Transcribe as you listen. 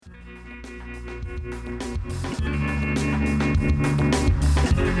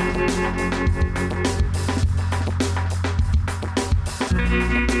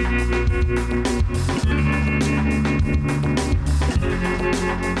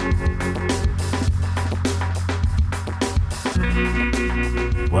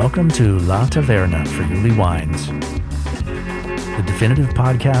Welcome to La Taverna Friuli Wines, the definitive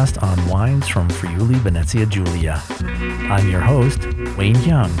podcast on wines from Friuli Venezia Giulia. I'm your host, Wayne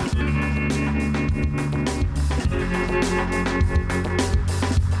Young.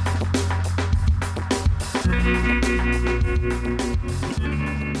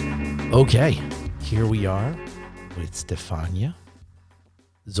 Okay, here we are with Stefania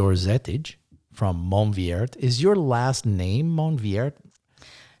Zorzettig from Monviert. Is your last name Monviert?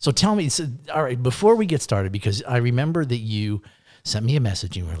 So tell me, all right, before we get started, because I remember that you sent me a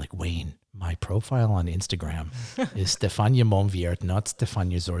message and you were like, Wayne, my profile on Instagram is Stefania Monviert, not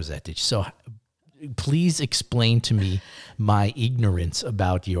Stefania Zorzettig. So please explain to me my ignorance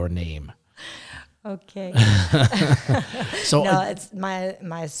about your name. Okay. So no, it's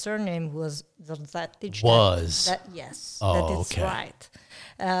my surname was Zorzettig. Yes. Oh, that is okay.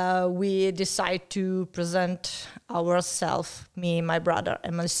 right. We decide to present ourselves, me, my brother,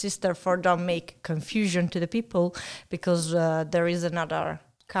 and my sister, for don't make confusion to the people, because there is another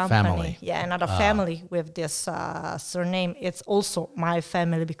company, family with this surname. It's also my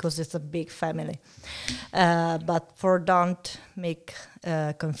family because it's a big family. But for don't make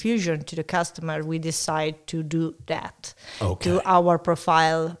confusion to the customer, we decide to do that to our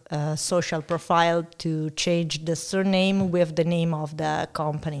profile, social profile, to change the surname with the name of the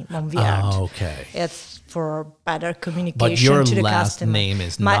company, Monviert. Okay. It's for better communication But your to the last customer. name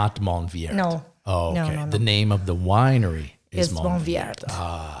is not Monviert. No. Oh, okay. No. The name of the winery is It's Monviert.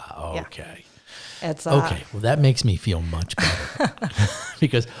 Monviert. Okay. It's Okay. Well, that makes me feel much better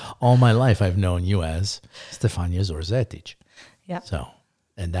because all my life I've known you as Stefania Zorzettig. Yeah. So,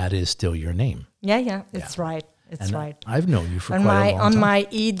 and that is still your name. Yeah. It's right. It's And right. I've known you for On quite a long time. On my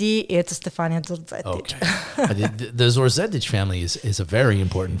ED, it's Stefania Zorzettig. Okay. The Zorzettig family is a very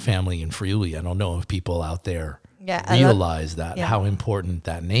important family in Friuli. I don't know if people out there realize how important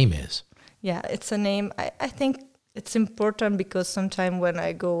that name is. Yeah, it's a name. I think it's important because sometimes when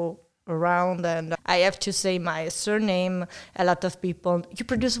I go around and I have to say my surname, a lot of people, you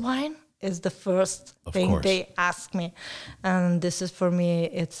produce wine? Is the first thing they ask me. And this is for me,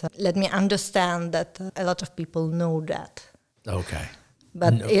 it's let me understand that a lot of people know that. Okay.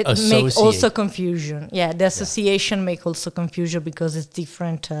 But it makes also confusion. Yeah, the association make also confusion because it's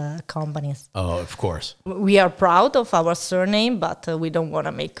different companies. Oh, of course. We are proud of our surname, but we don't want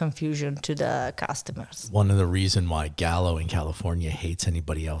to make confusion to the customers. One of the reasons why Gallo in California hates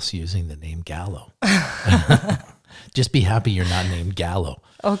anybody else using the name Gallo. Just be happy you're not named Gallo.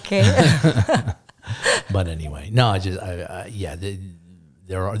 Okay. But anyway, no,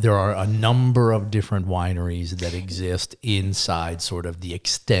 there are a number of different wineries that exist inside sort of the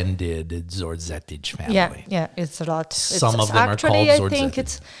extended Zorzettig family. Yeah, it's a lot. Some of them actually, are called Zorzettig. I think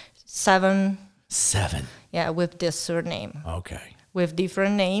it's 7. 7? Yeah, with this surname. Okay. With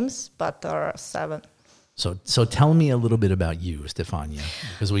different names, but there are 7. So tell me a little bit about you, Stefania,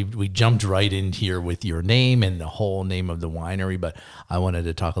 because we jumped right in here with your name and the whole name of the winery, but I wanted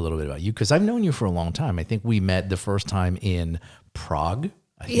to talk a little bit about you because I've known you for a long time. I think we met the first time in Prague.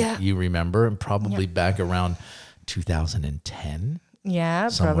 I think you remember, and probably back around 2010. Yeah,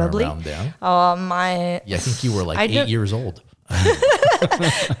 somewhere probably. Around there. I think you were like 8 years old.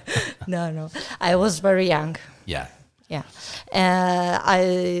 No. I was very young. Yeah. Yeah.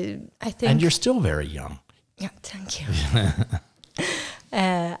 I think... And you're still very young. Yeah, thank you.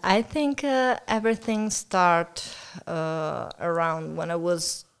 I think everything started around when I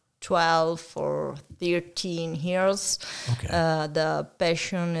was 12 or 13 years. Okay. The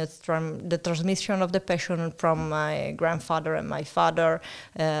passion is from the transmission of the passion from my grandfather and my father.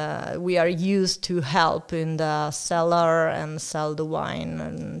 We are used to help in the cellar and sell the wine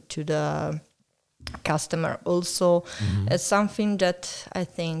and to the customer also. It's something that I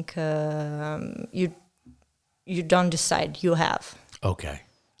think you don't decide, you have. Okay.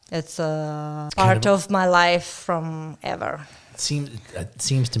 It's a part of my life from ever. It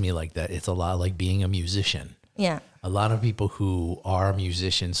seems to me like that. It's a lot like being a musician. Yeah. A lot of people who are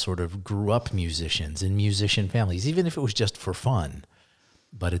musicians sort of grew up musicians in musician families, even if it was just for fun.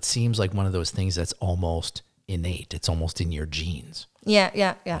 But it seems like one of those things that's almost innate. It's almost in your genes.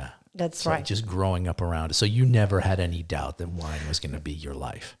 Yeah. That's right. Just growing up around it. So you never had any doubt that wine was going to be your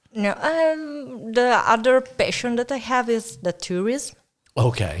life. No, the other passion that I have is the tourism.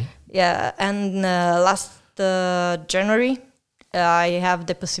 Okay. Yeah, and last January I have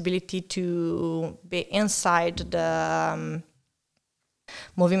the possibility to be inside the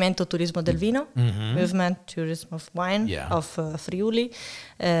Movimento Turismo del Vino, Movement Tourism of Wine of Friuli,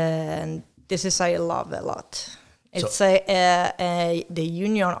 and this is I love a lot. It's the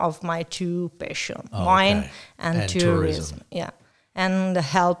union of my two passions, wine and tourism. Yeah, and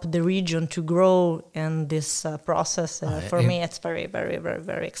help the region to grow in this process. For me, it's very, very, very,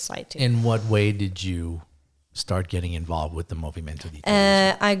 very exciting. In what way did you start getting involved with the Movimento di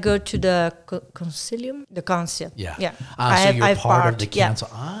Tourismo? I go to the concilium, the council. Yeah. Yeah. So you're part of the council.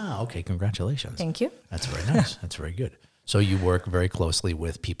 Okay. Congratulations. Thank you. That's very nice. That's very good. So you work very closely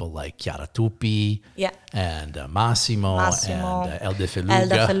with people like Chiara Tuppi and Massimo and Elda Feluga.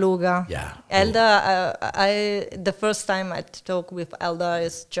 Elda Feluga. Yeah. Elda, the first time I talked with Elda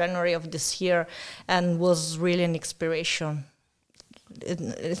is January of this year and was really an inspiration.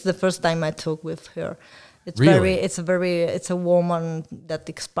 It's the first time I talked with her. It's really? It's a woman that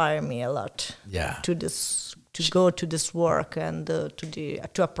inspired me a lot. Yeah. To go to this work and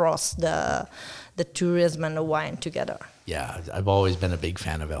to approach the tourism and the wine together. Yeah, I've always been a big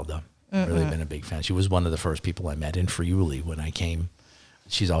fan of Elda. Really been a big fan. She was one of the first people I met in Friuli when I came.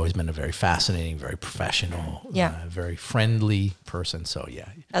 She's always been a very fascinating, very professional, very friendly person. So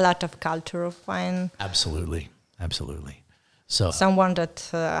a lot of culture of wine. Absolutely. So someone that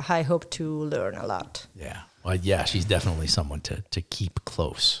I hope to learn a lot. Yeah. Well, yeah, she's definitely someone to keep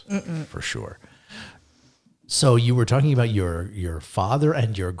close for sure. So you were talking about your father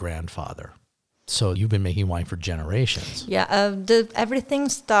and your grandfather. So you've been making wine for generations. Yeah, everything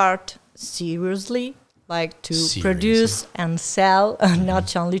start seriously, like to produce and sell,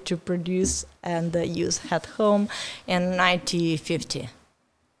 not only to produce and use at home in 1950.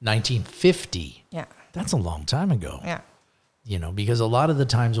 1950? Yeah. That's a long time ago. Yeah. You know, because a lot of the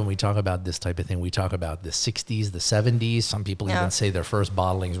times when we talk about this type of thing, we talk about the 60s, the 70s. Some people even say their first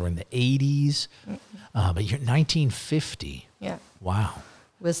bottlings were in the 80s. But you're 1950. Yeah. Wow.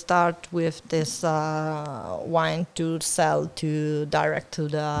 We start with this wine to sell direct to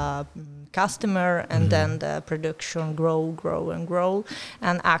the customer, and then the production grow.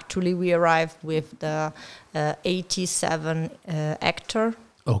 And actually we arrived with the 87 hectare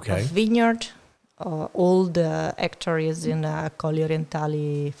of vineyard. All the hectare is in Colli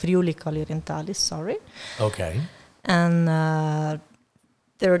Orientali, Friuli Colli Orientali, sorry. Okay. And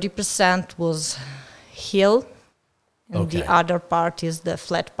 30% was hill, and the other part is the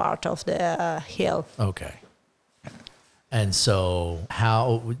flat part of the hill. Okay. And so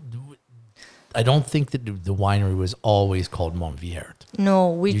I don't think that the winery was always called Monviert. No,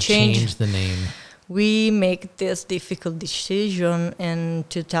 we changed the name. We make this difficult decision in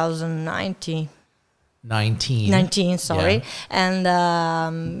 2019. 19, sorry. Yeah.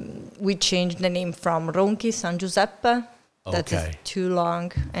 And we changed the name from Ronchi di San Giuseppe. That is too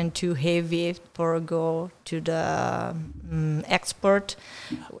long and too heavy for go to the export.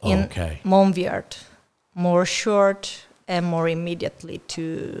 In Monviert, more short and more immediately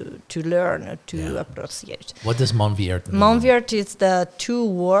to learn, to appreciate. What does Monviert mean? Monviert is the two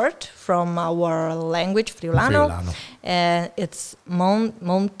word from our language, Friulano. And it's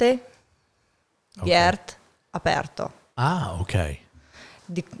monte, viert, aperto. Okay.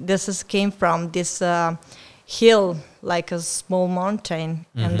 This came from this hill, like a small mountain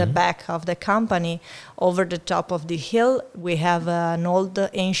in the back of the company. Over the top of the hill, we have an old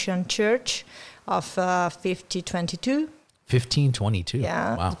ancient church of 1522. 1522.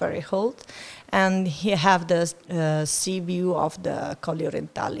 Yeah, wow. It's very old. And he have the sea view of the Colli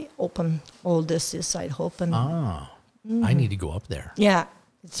Orientali, open, all the seaside open. I need to go up there. Yeah,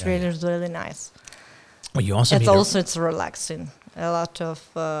 it's really nice. Well, you also it's relaxing. A lot of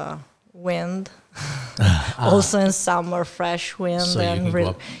wind. Also in summer, fresh wind. So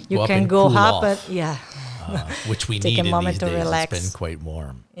you can go up off. Which we take need a moment in these to days. relax. It's been quite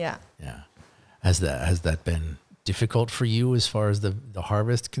warm. Yeah. Has that been difficult for you as far as the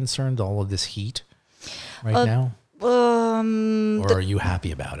harvest concerned? All of this heat right now, or are you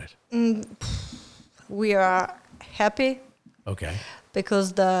happy about it? We are happy. Okay.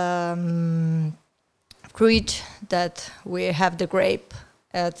 Because the fruit that we have, the grape,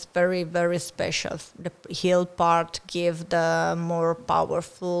 it's very, very special. The hill part give the more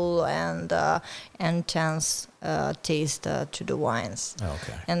powerful and intense taste to the wines.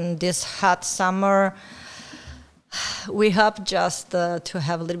 Okay. And this hot summer, we hope just to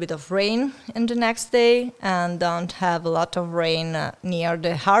have a little bit of rain in the next day and don't have a lot of rain near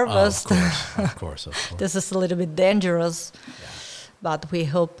the harvest. Of course. This is a little bit dangerous, but we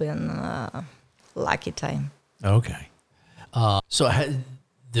hope in lucky time. Okay. So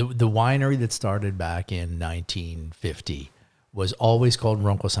the winery that started back in 1950, was always called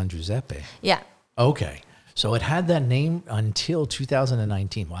Ronchi di San Giuseppe. Yeah. Okay. So it had that name until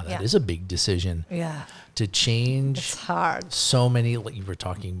 2019. Wow, that is a big decision. Yeah. To change. It's hard. So many, like you were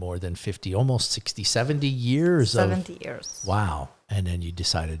talking more than 50, almost 60, 70 years. 70 years. Wow. And then you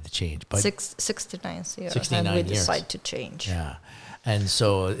decided to change. But 69 years. 69 and we years. decided to change. Yeah. And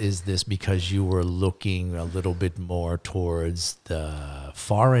so is this because you were looking a little bit more towards the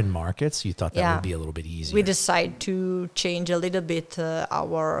foreign markets? You thought that would be a little bit easier. We decided to change a little bit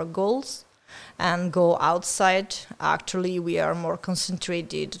our goals and go outside. Actually, we are more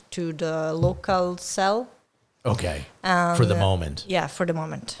concentrated to the local cell. Okay. For the moment. Yeah, for the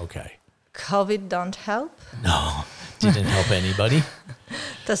moment. Okay. COVID don't help. No, didn't help anybody.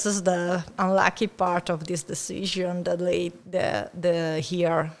 This is the unlucky part of this decision. The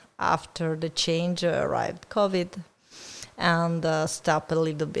year after the change arrived COVID and stopped a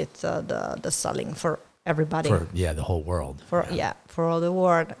little bit the selling for everybody. For the whole world. For all the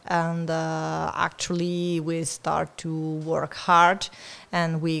world. And actually we start to work hard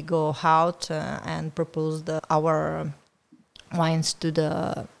and we go out and propose our wines to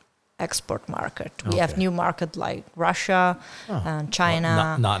the export market. We have new market like Russia and China.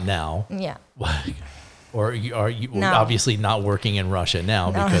 Well, not now. Yeah. Or are you obviously not working in Russia now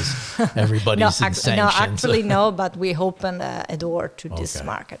because everybody's in sanctions? No, actually no, but we open a door to this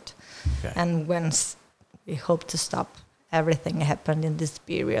market. Okay. And once we hope to stop everything happened in this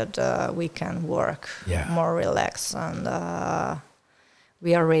period, we can work more relaxed and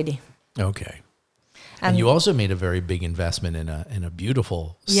we are ready. Okay. And you also made a very big investment in a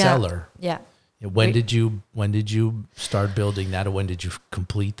beautiful cellar. Yeah. When did you start building that, or when did you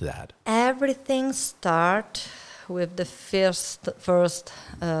complete that? Everything start with the first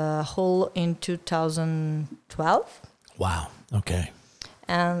hole in 2012. Wow. Okay.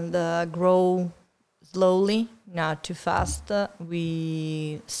 And grow slowly, not too fast.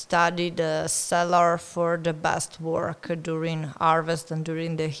 We studied the cellar for the best work during harvest and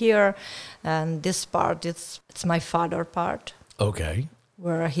during the year. And this part, it's my father part. Okay.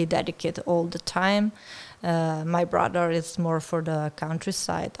 Where he dedicated all the time. My brother is more for the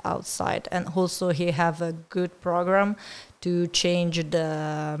countryside, outside. And also he have a good program to change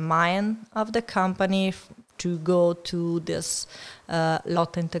the mind of the company to go to this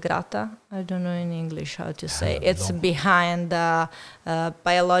lotta integrata. I don't know in English how to say. It's behind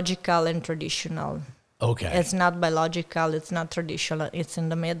biological and traditional. Okay. It's not biological, it's not traditional, it's in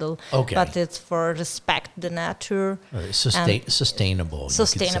the middle. Okay. But it's for respect the nature. Sustainable.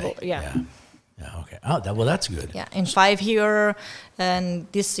 Sustainable, yeah. Yeah, okay. Oh, that's good. Yeah, in 5 years, and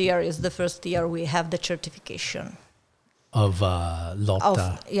this year is the first year we have the certification. Of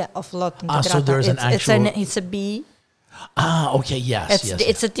lotta. Of lotta integrata. So there's an actual... It's a B. Okay, yes.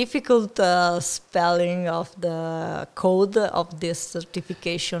 It's a difficult spelling of the code of this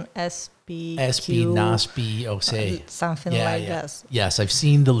certification, SP, NASP, something like this. Yes, I've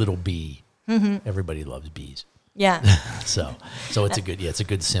seen the little bee. Mm-hmm. Everybody loves bees. Yeah. so it's a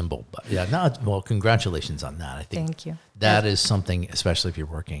good symbol. But well, congratulations on that. I think thank you. That is something, especially if you're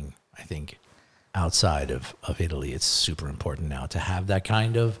working, I think, outside of Italy, it's super important now to have that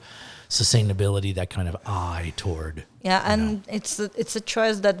kind of sustainability, that kind of eye toward. Yeah, and it's a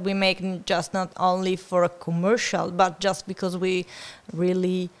choice that we make just not only for a commercial, but just because we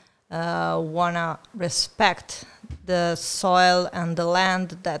really wanna respect the soil and the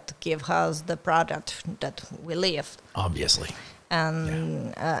land that give us the product that we live. Obviously.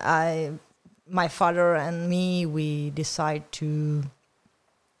 And my father and me, we decide to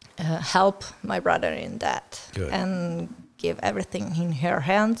help my brother in that. Good. And give everything in her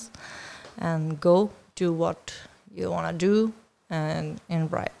hands and go do what you want to do and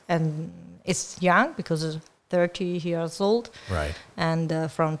it's young because it's 30 years old, right? And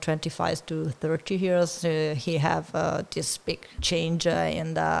from 25 to 30 years he have this big change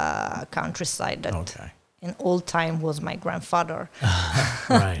in the countryside that in old time was my grandfather.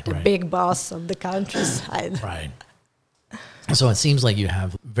 Right. Big boss of the countryside. Right. So it seems like you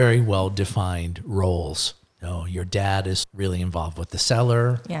have very well defined roles. Your dad is really involved with the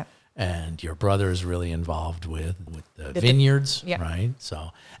cellar. Yeah. And your brother is really involved with the vineyards, right?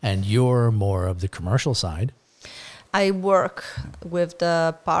 So, and you're more of the commercial side. I work with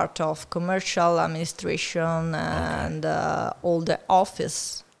the part of commercial administration and all the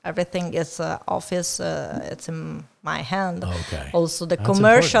office. Everything is office. It's in my hand. Okay. Also, the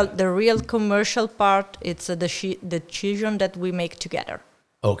real commercial part. It's the decision that we make together.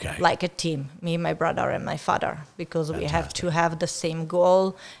 Okay. Like a team, me, my brother, and my father, because we have to have the same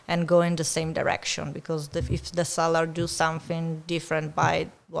goal and go in the same direction. Because if the seller do something different by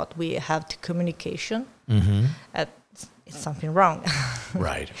what we have to communication, it's something wrong.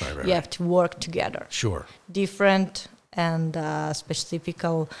 Right. You have to work together. Sure. Different and specific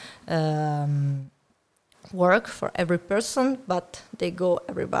work for every person, but they go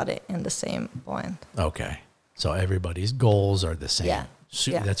everybody in the same point. Okay. So everybody's goals are the same. Yeah.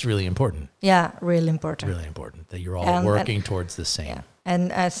 That's really important. Yeah, really important. Really important that you're all working towards the same. Yeah.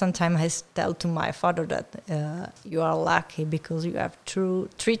 And sometimes I tell to my father that you are lucky because you have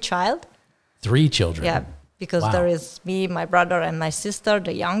three child. 3 children. Yeah, because Wow. there is me, my brother, and my sister,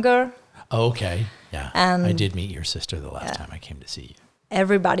 the younger. Okay. Yeah. And I did meet your sister the last time I came to see you.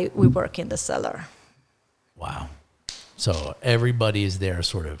 Everybody, we work in the cellar. Wow. So everybody is there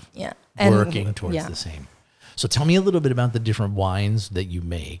sort of And working towards the same. So tell me a little bit about the different wines that you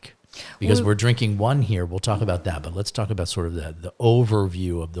make, because we're drinking one here. We'll talk about that, but let's talk about sort of the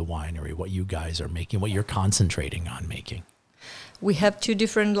overview of the winery, what you guys are making, what you're concentrating on making. We have 2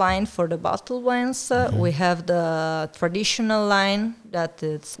 different lines for the bottled wines. We have the traditional line that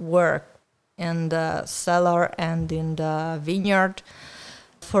is work in the cellar and in the vineyard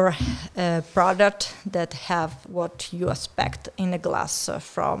for a product that have what you expect in a glass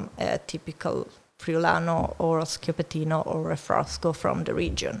from a typical Friulano or Schioppettino or Refrosco from the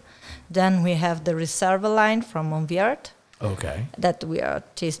region. Then we have the Riserva line from Monviert. Okay. That we are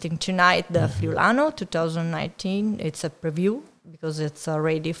tasting tonight, the Friulano 2019. It's a preview because it's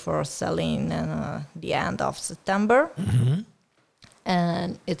ready for selling the end of September.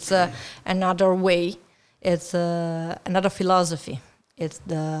 And it's another way, it's another philosophy. It's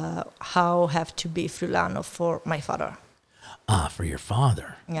the how have to be Friulano for my father. Ah, for your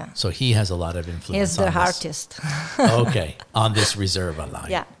father. Yeah. So he has a lot of influence. He's the on this. artist. Okay. On this Riserva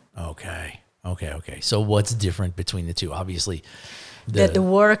line. Yeah. Okay. So what's different between the two? Obviously, The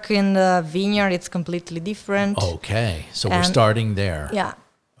work in the vineyard, it's completely different. Okay. So we're starting there. Yeah.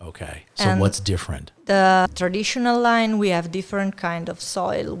 Okay. So what's different? The traditional line, we have different kind of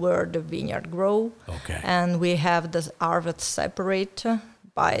soil where the vineyard grow. Okay. And we have the harvest separate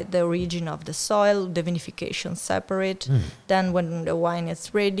by the origin of the soil, the vinification separate. Then when the wine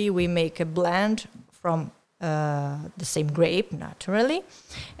is ready, we make a blend from the same grape, naturally.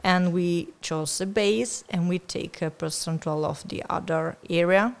 And we chose a base and we take a percentage of the other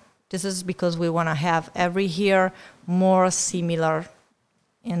area. This is because we want to have every year more similar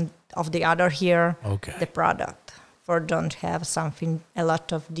of the other year, the product, for don't have a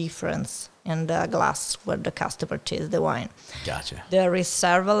lot of difference in the glass where the customer tastes the wine. Gotcha. The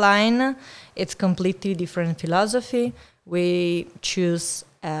Riserva line, it's completely different philosophy. We choose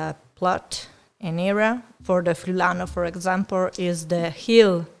a plot, an area. For the Friulano, for example, is the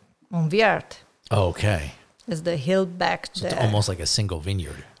hill Monviert. Okay. It's the hill back So there. it's almost like a single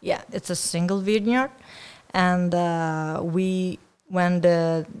vineyard. Yeah, it's a single vineyard. And when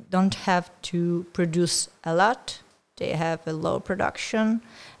they don't have to produce a lot, they have a low production.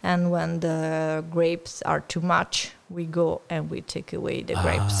 And when the grapes are too much, we go and we take away the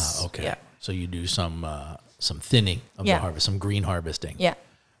grapes. Okay. Yeah. So you do some thinning of the harvest, some green harvesting. Yeah.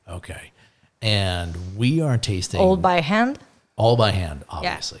 Okay. And we are tasting All by hand. All by hand,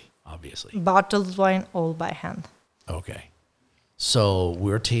 obviously. Obviously. Bottled wine, all by hand. Okay. So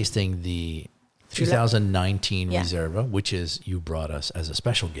we're tasting the 2019 Riserva, which is you brought us as a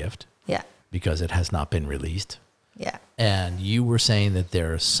special gift. Yeah. Because it has not been released. Yeah. And you were saying that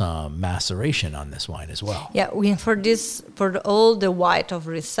there's some maceration on this wine as well. Yeah, all the white of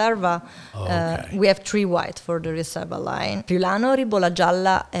Riserva, we have 3 white for the Riserva line. Friulano, Ribolla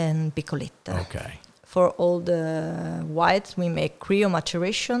Gialla, and Piccoletta. Okay. For all the whites, we make cryo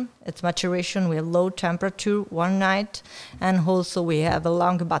maturation. It's maturation with low temperature, one night. And also we have a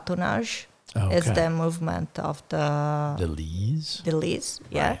long batonnage. Okay. It's the movement of the lees. The lees,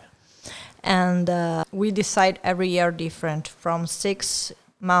 yeah. Right. And we decide every year different, from 6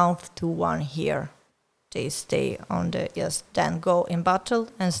 months to 1 year. They stay on then go in bottle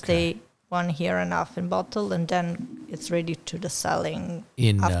and stay 1 year and a half in bottle, and then it's ready to the selling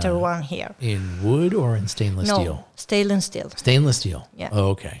after 1 year. In wood or in stainless steel? No, stainless steel. Stainless steel. Yeah. Oh,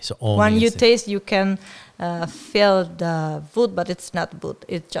 okay. So only when you taste, you can feel the wood, but it's not wood.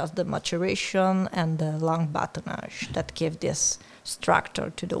 It's just the maturation and the long batonnage that give this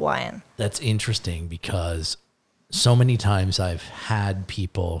structure to the wine. That's interesting because so many times I've had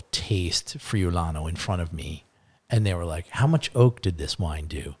people taste Friulano in front of me and they were like, how much oak did this wine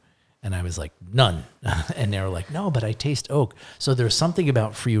do? And I was like, none. And they were like, no, but I taste oak. So there's something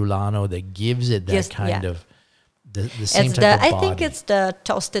about Friulano that gives it that kind of the same type of body. I think it's the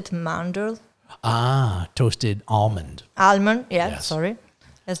toasted mandel. Ah, toasted almond. Almond, sorry.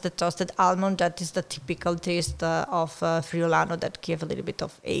 It's the toasted almond that is the typical taste of Friulano that give a little bit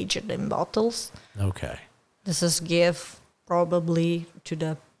of age in bottles. Okay. This is give probably to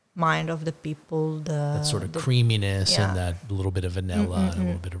the mind of the people that sort of creaminess yeah. and that little bit of vanilla and a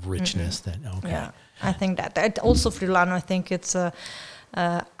little bit of richness. That okay. Yeah, I think that also Friulano. I think it's a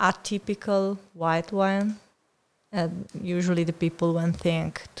atypical white wine. Usually, the people when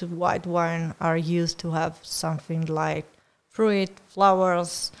think to white wine are used to have something like fruit,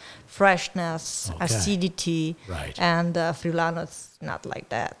 flowers, freshness, acidity, right. And Friulano it's not like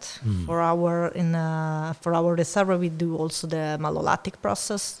that. For our reserva, we do also the malolactic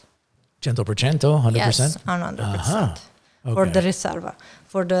process. 100%, 100%. Yes, 100%. Okay. For the reserva,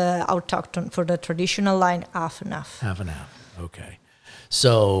 for the autochthon, for the traditional line, half and half. Half and half. Okay.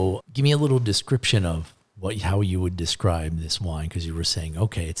 So, give me a little description of how you would describe this wine, because you were saying,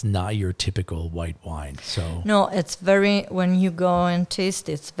 okay, it's not your typical white wine. So no, it's very, when you go and taste,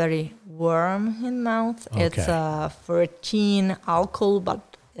 it's very warm in mouth. Okay. It's 13 alcohol, but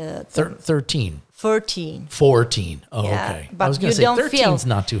 13. 14. 14. Oh, Yeah, okay. but I was going to you say don't 13 is feel-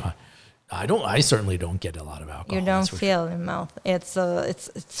 not too high. I certainly don't get a lot of alcohol. You don't that's for feel in mouth.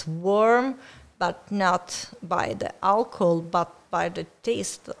 It's warm, but not by the alcohol, but by the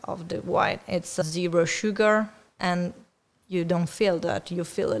taste of the wine. It's zero sugar, and you don't feel that. You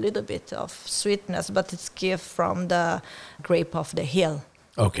feel a little bit of sweetness, but it's given from the grape of the hill.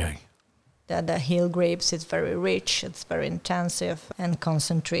 sure. Okay. The hill grapes, it's very rich, it's very intensive and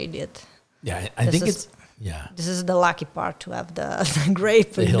concentrated. Yeah, I think it's yeah. This is the lucky part to have the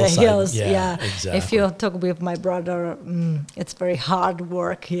grape in the hillside. hills. Yeah, exactly. If you talk with my brother, it's very hard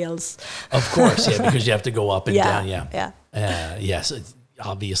work hills. Of course, yeah, because you have to go up and down. Yeah. Yeah. Yes,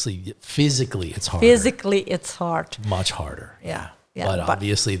 obviously, physically, it's harder. Physically, it's hard. Much harder. Yeah. But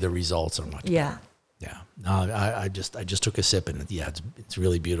obviously, the results are much Yeah. better. Yeah. No, I just took a sip, and yeah, it's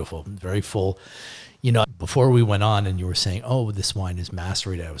really beautiful, very full. You know, before we went on, and you were saying, "Oh, this wine is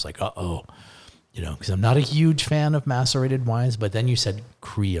macerated," I was like, "Uh-oh," you know, because I'm not a huge fan of macerated wines. But then you said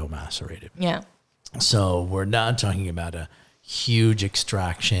cryo macerated, Yeah. so we're not talking about a huge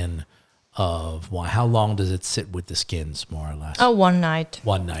extraction of wine. How long does it sit with the skins, more or less? Oh, one night.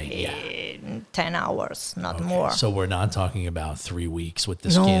 1 night, yeah. 10 hours, not Okay, more. So we're not talking about 3 weeks with the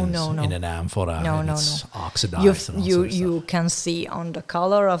No, skins no. in an amphora. No, and no, it's no. oxidized and all You sorts of you stuff. can see on the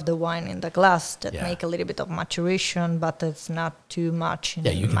color of the wine in the glass that Yeah. make a little bit of maturation, but it's not too much in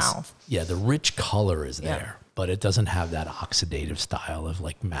Yeah, you the can. mouth. Yeah, the rich color is Yeah. there, but it doesn't have that oxidative style of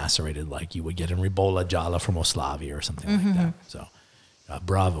like macerated, like you would get in Ribolla Gialla from Oslavia or something like that. So,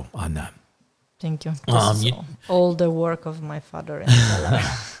 bravo on that. Thank you. This is all the work of my father in cellar.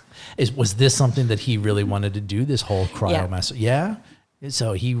 Was this something that he really wanted to do? This whole cryo master? Yeah.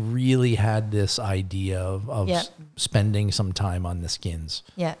 So he really had this idea of Yeah. spending some time on the skins.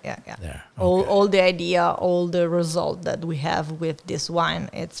 Yeah. There. All the idea, all the result that we have with this wine,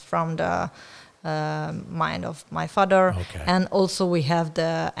 it's from the mind of my father. Okay. And also we have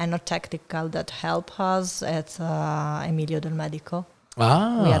the enotechnical that help us. It's Emilio Del Medico.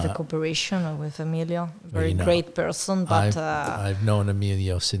 Ah, We have a cooperation with Emilio, very you know, great person. But I've known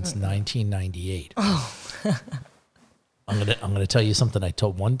Emilio since 1998. I'm gonna tell you something I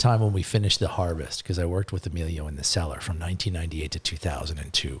told one time when we finished the harvest, because I worked with Emilio in the cellar from 1998 to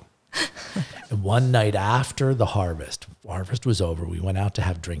 2002. And one night after the harvest was over, we went out to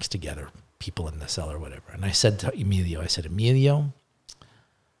have drinks together, people in the cellar, whatever. And I said to Emilio, Emilio,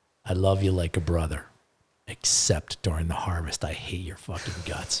 I love you like a brother. Except during the harvest, I hate your fucking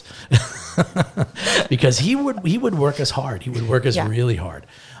guts. Because he would work us hard. He would work us really hard.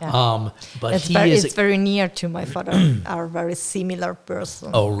 Yeah. But it's very near to my father. Are very similar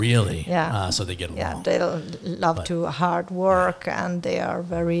person. Oh, really? Yeah. So they get along. Yeah, they love to hard work, and they are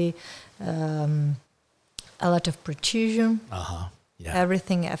very a lot of precision. Yeah.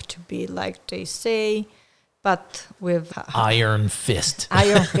 Everything have to be like they say, but with Iron fist.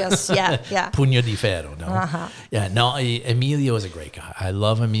 iron fist. Yeah. Pugno di ferro, no? Yeah, no, Emilio is a great guy. I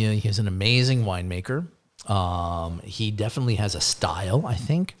love Emilio. He's an amazing winemaker. He definitely has a style, I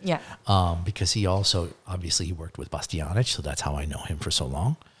think. Yeah. Because he also, obviously, he worked with Bastianich, so that's how I know him for so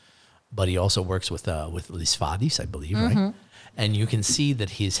long. But he also works with Lisfadis, I believe, right? And you can see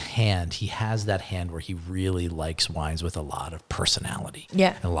that he has that hand where he really likes wines with a lot of personality,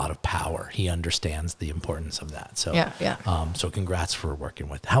 Yeah. and a lot of power. He understands the importance of that. So, Yeah. So congrats for working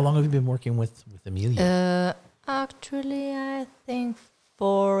with. How long have you been working with Emilio? Actually, I think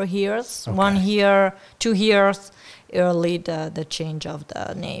 4 years. 1 year, 2 years early the change of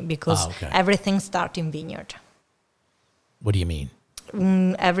the name, because everything start in vineyard. What do you mean?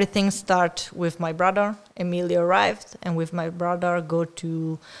 Everything start with my brother. Emilio arrived, and with my brother go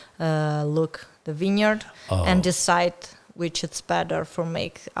to look the vineyard and decide which it's better for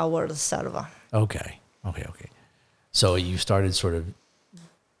make our reserva. Okay. Okay. So you started sort of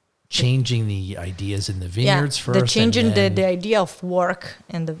changing the ideas in the vineyards first. The changing then, the idea of work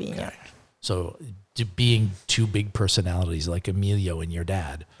in the vineyard. Okay. So being two big personalities like Emilio and your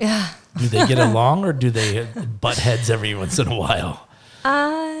dad. Yeah. Do they get along or do they butt heads every once in a while?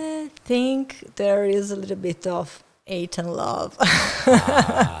 I think there is a little bit of hate and love.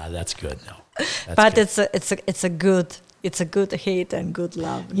 That's good. No, but good. it's a good hate and good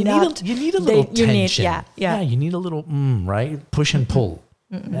love. You need a little tension. Yeah. You need a little right, push and pull.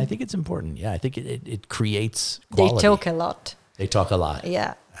 And I think it's important. Yeah, I think it creates quality. They talk a lot. They talk a lot.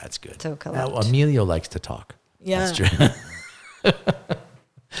 Yeah, that's good. Talk a lot. Emilio likes to talk. Yeah, that's true.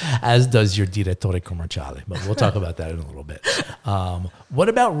 As does your direttore commerciale, but we'll talk about that in a little bit. What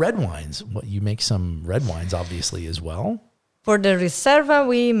about red wines? You make some red wines, obviously, as well. For the Riserva,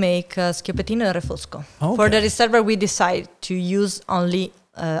 we make Schioppettino e Refosco. Okay. For the Riserva, we decide to use only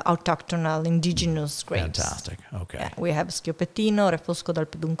autochthonal, indigenous grapes. Fantastic. Okay. Yeah, we have Schioppettino, Refosco dal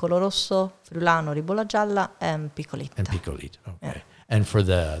Peduncolo Rosso, Friulano, Ribolla Gialla, and Piccolita. Okay. Yeah. And for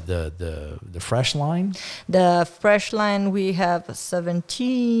the fresh line? The fresh line, we have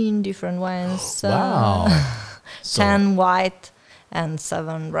 17 different wines. Wow. 10 white and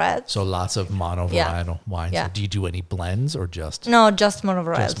 7 red. So lots of monovarietal wines. Yeah. Do you do any blends or just? No, just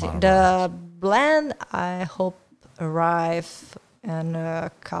monovarietal. Just monovarietal. The blend, I hope, arrive in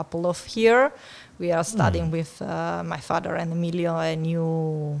a couple of years. We are studying with my father and Emilio a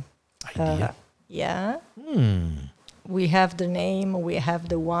new idea. Yeah. We have the name, we have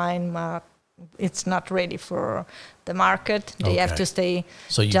the wine. It's not ready for the market. They have to stay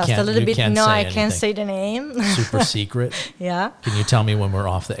so you just can't, a little bit. No, I anything. can't say the name. Super secret. Yeah. Can you tell me when we're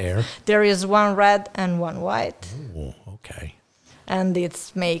off the air? There is one red and one white. Oh, okay. And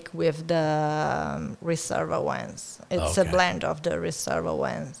it's made with the Riserva wines. It's a blend of the Riserva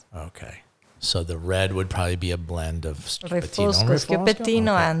wines. Okay. So the red would probably be a blend of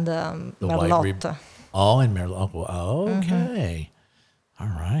Schioppettino and Merlot. And Merlot. Oh, okay. All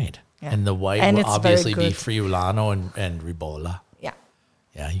right. Yeah. And the white and will obviously be good. Friulano and Ribolla. Yeah.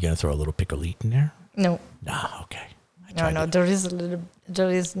 Yeah, you gonna throw a little Piccolita in there? No. No, okay. No, there is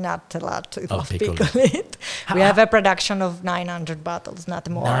not a lot of Piccolita. Piccolita. We have a production of 900 bottles, not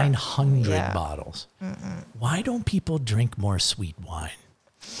more. 900 bottles. Why don't people drink more sweet wine?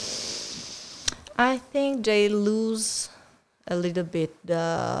 I think they lose a little bit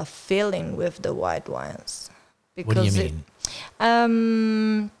the feeling with the white wines. What do you mean?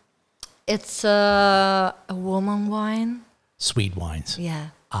 It's a woman wine. Sweet wines. Yeah.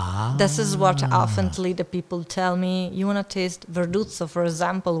 This is what often the people tell me. You want to taste Verduzzo, for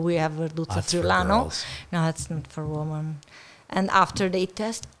example. We have Verduzzo Friulano. No, it's not for women. And after they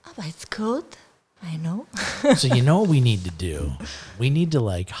test, it's good. I know. So you know what we need to do? We need to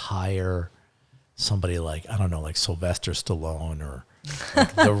hire somebody like Sylvester Stallone or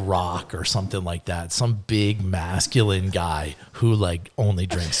like The Rock or something like that. Some big masculine guy who only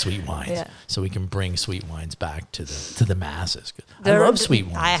drinks sweet wines. Yeah. So we can bring sweet wines back to the masses. I love sweet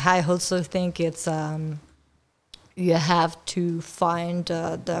wines. I also think it's you have to find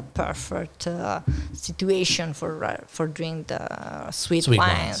the perfect situation for drinking the sweet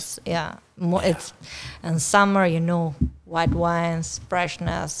wines. Yeah. It's in summer, white wines,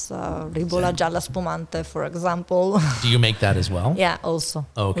 freshness, Ribolla Gialla Spumante, for example. Do you make that as well? Yeah, also.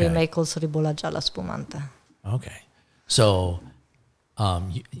 Okay. We make also Ribolla Gialla Spumante. Okay. So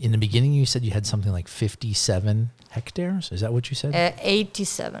in the beginning, you said you had something like 57 hectares. Is that what you said?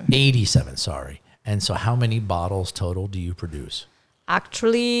 87. 87, sorry. And so how many bottles total do you produce?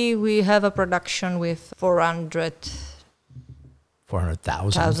 Actually, we have a production with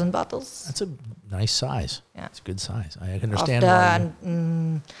 400,000 bottles. That's a nice size. Yeah. It's a good size. I understand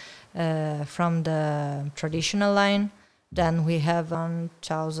from the traditional line, then we have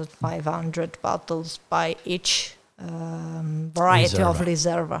 1,500 bottles by each variety of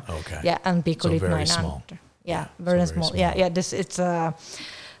Riserva. Okay. Yeah, and Piccolita so very 900. small. Yeah, very small. Yeah. It's a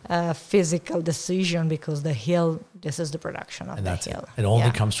physical decision because the hill. This is the production of the hill. It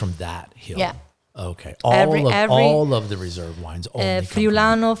only comes from that hill. Yeah. Okay. All of the reserve wines.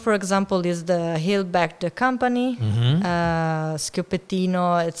 Friulano, for example, is the hill back the company. Mm-hmm.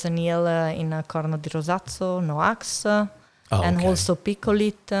 Schioppettino, it's an hill in Corno di Rosazzo, Noax, and also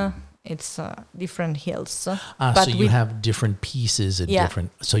Piccolita. It's different hills. But so you have different pieces and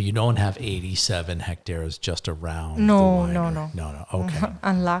different. So you don't have 87 hectares just around. No. Okay.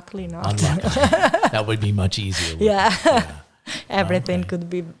 Unluckily not. That would be much easier. Yeah. Everything could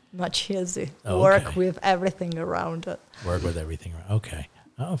be much easier. Work with everything around it. Okay.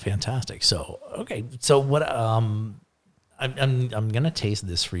 Oh, fantastic. So what? I'm gonna taste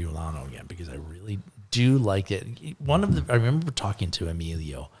this Friulano again because I really do like it. I remember talking to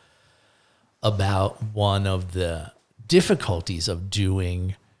Emilio about one of the difficulties of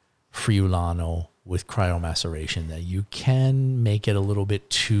doing Friulano with cryomaceration, that you can make it a little bit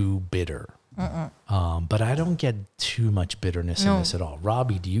too bitter. But I don't get too much bitterness in this at all.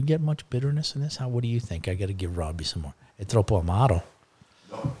 Robbie, do you get much bitterness in this? What do you think? I got to give Robbie some more. È troppo amaro?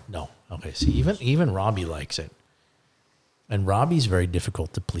 No. Okay, see, even Robbie likes it. And Robbie's very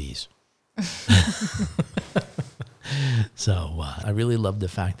difficult to please. So I really love the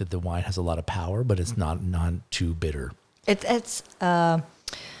fact that the wine has a lot of power, but it's not too bitter. It's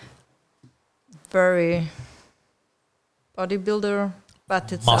very bodybuilder,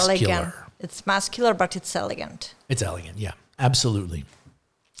 but it's muscular. Elegant. It's muscular, but it's elegant. It's elegant, yeah, absolutely.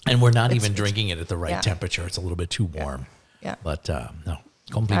 And we're not even drinking it at the right temperature. It's a little bit too warm. Yeah. But no,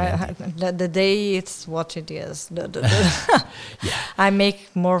 complimenti. The day it's what it is. Yeah. I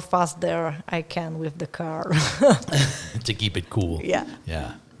make more fuss there I can with the car. To keep it cool. Yeah.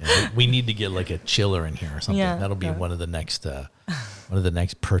 Yeah. We need to get like a chiller in here or something. Yeah. That'll be one of the next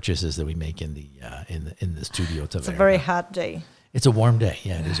purchases that we make in the studio. It's a very hot day. It's a warm day.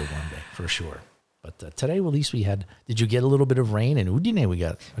 Yeah, it is a warm day for sure. But today, at least we had. Did you get a little bit of rain? In Udine, we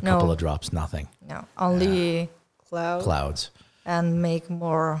got a couple of drops. Nothing. No, only clouds. And make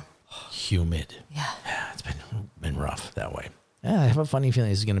more humid. Yeah. It's been rough that way. Yeah, I have a funny feeling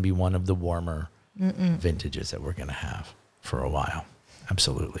this is going to be one of the warmer vintages that we're going to have for a while.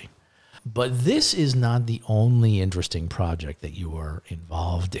 Absolutely. But this is not the only interesting project that you are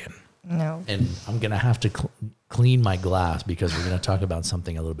involved in. No. And I'm going to have to clean my glass because we're going to talk about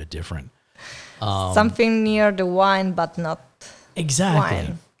something a little bit different. Something near the wine, but not exactly.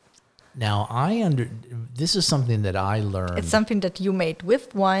 wine. Now, this is something that I learned. It's something that you made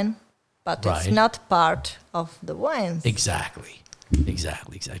with wine, but it's not part of the wines. Exactly.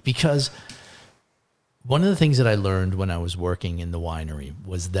 Because one of the things that I learned when I was working in the winery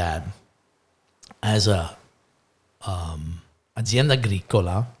was that as a azienda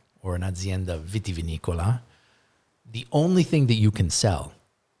agricola or an azienda vitivinicola, the only thing that you can sell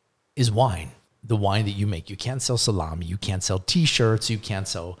is wine. The wine that you make. You can't sell salami. You can't sell T-shirts. You can't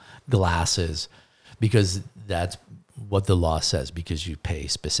sell glasses, because that's what the law says. Because you pay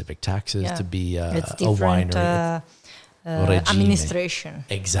specific taxes to be a winery. Administration.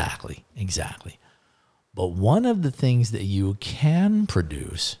 Exactly. But one of the things that you can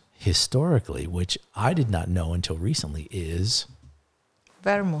produce historically, which I did not know until recently, is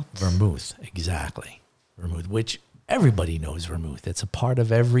vermouth. Vermouth, exactly. Vermouth, which everybody knows vermouth. It's a part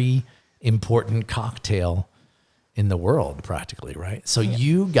of every important cocktail in the world, practically, right? So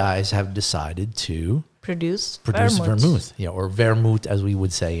you guys have decided to produce vermouth, or vermouth, as we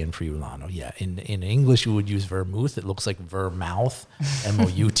would say in Friulano. Yeah, in English we would use vermouth. It looks like vermouth,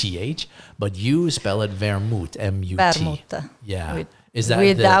 M-O-U-T-H, but you spell it vermouth, M-U-T. Vermouth. Yeah, is that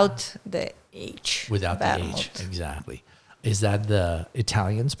without the H? Without vermouth. the H, exactly. Is that the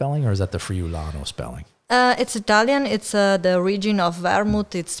Italian spelling or is that the Friulano spelling? It's Italian. It's the origin of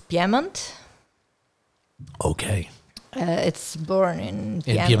vermouth. It's Piedmont. Okay. It's born in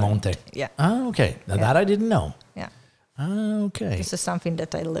Piemonte. Yeah. Ah, okay. Now that I didn't know. Yeah. Ah, okay. This is something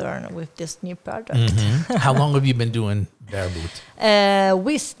that I learned with this new project. Mm-hmm. How long have you been doing vermouth?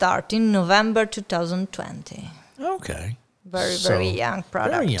 We start in November 2020. Okay. Very young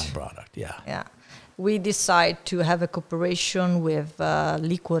product. Very young product, yeah. Yeah. We decide to have a cooperation with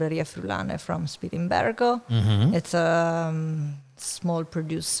Liquoreria Friulane from Spilimbergo. Mm-hmm. It's a small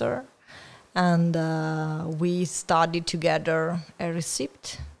producer. And we studied together a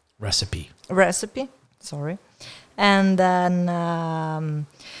recipe. Sorry. And then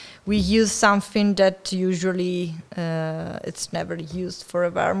we use something that usually it's never used for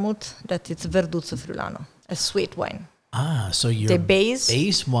a vermouth, that it's Verduzzo Friulano, a sweet wine. Ah, so your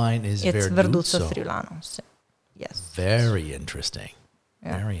base wine is Verduzzo Friulano. So, yes. Very interesting.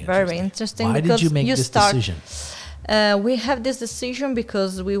 Yeah, very interesting. Why did you make this decision? We have this decision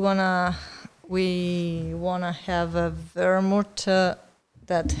because we wanna have a vermouth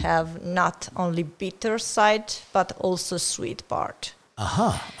that have not only bitter side but also sweet part.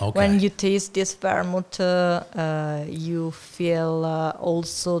 Okay. When you taste this vermouth, you feel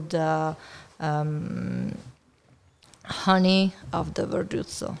also the honey of the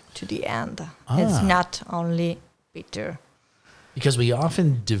Verduzzo to the end. It's not only bitter. Because we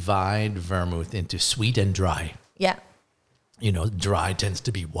often divide vermouth into sweet and dry. Yeah. Dry tends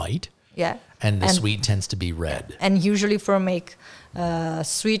to be white. Yeah. And the sweet tends to be red. And usually for make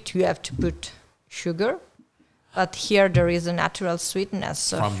sweet, you have to put sugar. But here there is a natural sweetness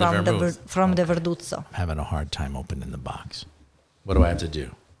from the Verduzzo. I'm having a hard time opening the box. What do I have to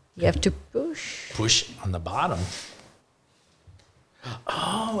do? You have to push. Push on the bottom.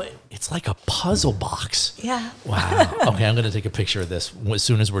 Oh, it's like a puzzle box. Yeah. Wow. Okay, I'm going to take a picture of this as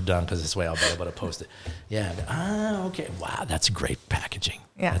soon as we're done, because this way I'll be able to post it. Yeah. Okay. Wow, that's great packaging.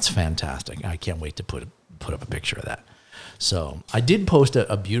 Yeah. That's fantastic. I can't wait to put up a picture of that. So I did post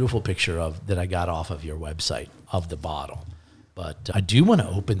a beautiful picture that I got off of your website of the bottle, but I do want to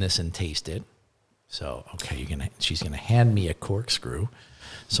open this and taste it. So okay, she's gonna hand me a corkscrew,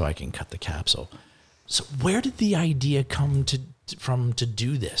 so I can cut the capsule. So where did the idea come from to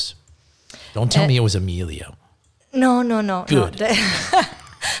do this? Don't tell me it was Emilio. No. Good. No. The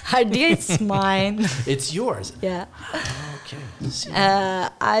idea is mine. It's yours. Yeah. Okay. Let's see.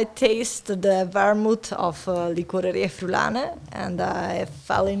 I tasted the vermouth of Licoreria Friulane and I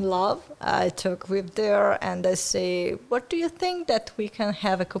fell in love. I took with there and I say, what do you think that we can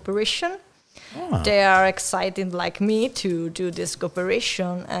have a cooperation? They are excited like me to do this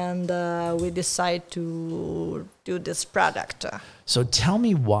cooperation, and we decide to do this product. So tell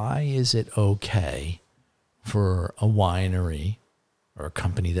me, why is it okay for a winery or a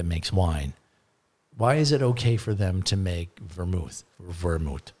company that makes wine? Why is it okay for them to make vermouth?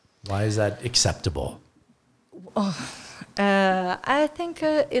 Why is that acceptable? I think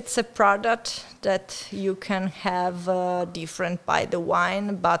it's a product that you can have different by the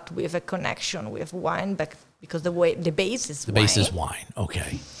wine, but with a connection with wine, because the base is wine. The base is wine.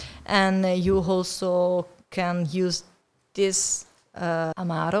 Okay. And you also can use this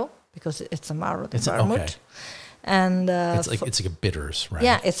amaro, because it's amaro, the vermouth. Okay. And it's like a bitters, right?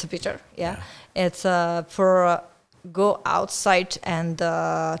 Yeah, it's a bitter. Yeah. It's for go outside and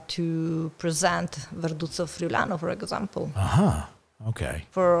to present Verduzzo Friulano, for example. Okay.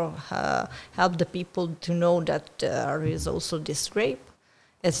 For help the people to know that there is also this grape.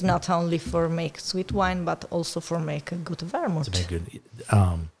 It's not only for make sweet wine, but also for make a good vermouth. To make good.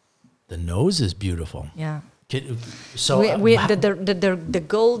 The nose is beautiful. Yeah. So the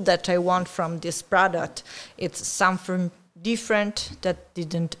goal that I want from this product, it's something different that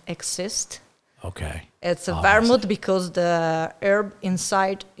didn't exist. Okay. It's a vermouth because the herb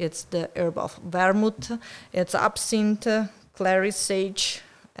inside, it's the herb of vermouth. It's absinthe, clary sage,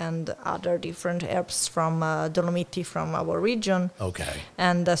 and other different herbs from Dolomiti from our region. Okay.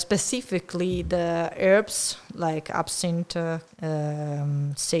 And specifically the herbs like absinthe,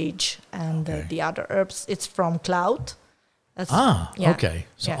 sage, and the other herbs, it's from Cloud. Okay.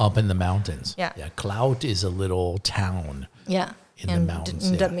 So up in the mountains. Yeah. Cloud is a little town. Yeah. In the mountains,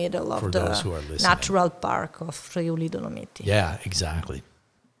 in the middle of the natural park of Friuli Dolomiti. Yeah, exactly.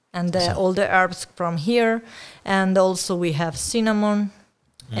 And all the herbs from here. And also we have cinnamon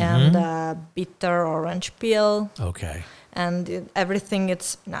and bitter orange peel. Okay. And everything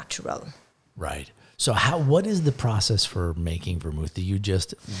is natural. Right. So what is the process for making vermouth? Do you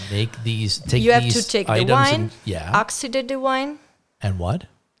just make these, you have to take the wine, and, oxidate the wine. And what?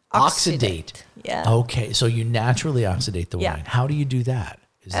 Oxidate. Yeah. Okay, so you naturally oxidate the wine. How do you do that?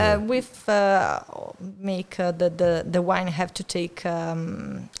 Make the wine have to take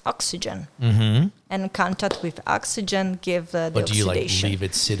oxygen, and contact with oxygen give the But do you oxidation. leave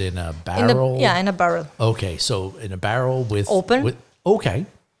it sit in a barrel? In a barrel. Okay, so in a barrel with open. Okay.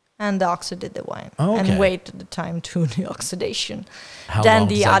 And oxidate the wine and wait the time to the oxidation. How long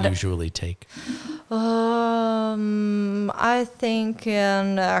does that usually take? I think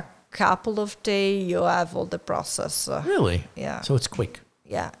in a couple of days you have all the process. Really? Yeah. So it's quick.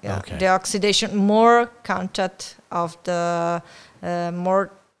 Yeah. Okay. The oxidation, more contact of the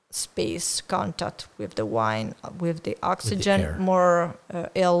more space contact with the wine, with the oxygen, more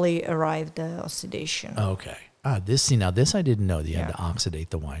early arrive the oxidation. Okay. This I didn't know that you had to oxidate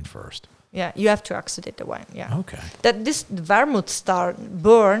the wine first. Yeah, you have to oxidate the wine. Yeah. Okay. That this vermouth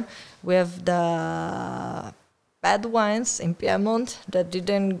burn with the bad wines in Piedmont that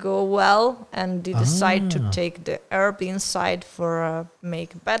didn't go well, and they decide to take the herb inside for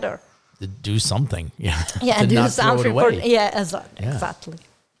make better. To do something. Yeah. Yeah, to do not something throw it away. Exactly.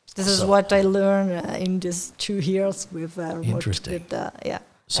 This is what I learned in these 2 years with vermouth. Interesting. With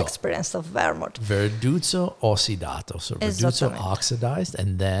experience of vermouth. Verduzzo ossidato. So Verduzzo oxidized,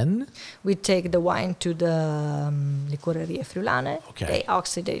 and then we take the wine to the Licoreria Friulane. Okay. They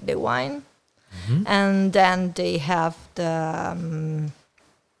oxidate the wine, and then they have the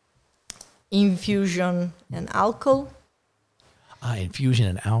infusion and alcohol. Infusion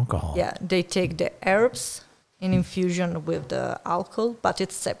and alcohol. Yeah, they take the herbs in infusion with the alcohol, but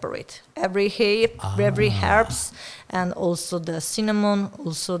it's separate. Every herbs, and also the cinnamon,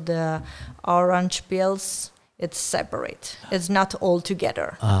 also the orange peels, It's separate. It's not all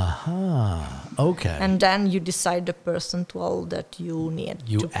together. Okay. And then you decide the percentual that you need.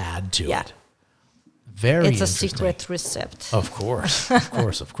 You add to Yeah. it. Very It's a interesting. secret recipe. Of course,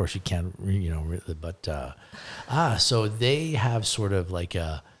 of course, you can't, but so they have sort of like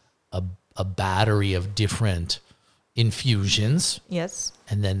a battery of different infusions, Yes.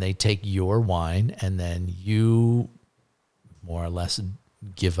 and then they take your wine, and then you more or less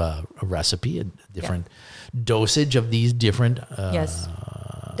give a recipe, a different dosage of these different. Yes.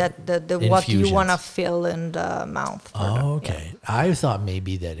 That the what you infusions. want to fill in the mouth. Okay, I thought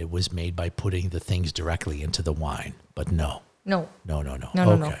maybe that it was made by putting the things directly into the wine, but no. No. No. No,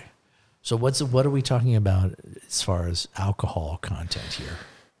 Okay. So what are we talking about as far as alcohol content here?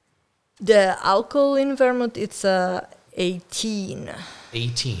 The alcohol in vermouth, it's 18.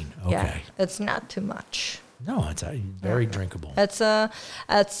 18. Okay. Yeah, it's not too much. No, it's very drinkable. It's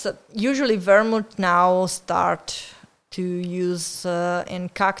usually vermouth now start to use in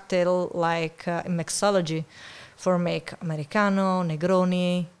cocktail like in mixology for make Americano,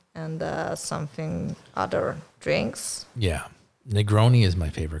 Negroni, and something other drinks. Yeah. Negroni is my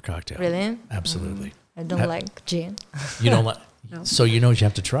favorite cocktail. Really? Absolutely. I don't like gin. You don't like... No. So you know what you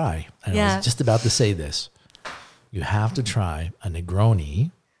have to try. And I Yeah. was just about to say this. You have to try a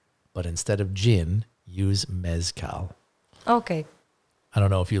Negroni, but instead of gin, use mezcal. Okay. I don't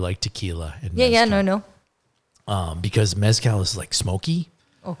know if you like tequila and Yeah, mezcal. no. Because mezcal is like smoky.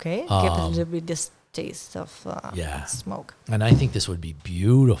 Okay. Give it a little bit this taste of smoke. And I think this would be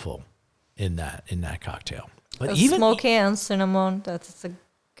beautiful in that cocktail. But even smoky and cinnamon, that's a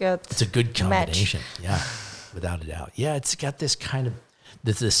good it's a good combination. Yeah, without a doubt. Yeah, it's got this kind of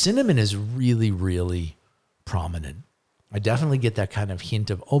the cinnamon is really, really prominent. I definitely get that kind of hint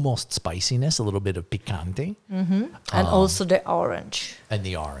of almost spiciness, a little bit of picante. And also the orange. And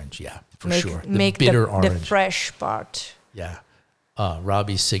the orange, yeah, for make, sure. The Make bitter the orange. fresh part. Yeah.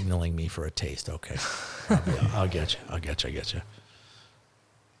 Robbie's signaling me for a taste. Okay. Robbie, I'll get you.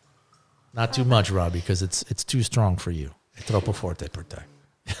 Not too much, Robbie, because it's too strong for you. È troppo forte per te.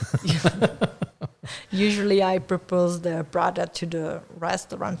 Usually I propose the product to the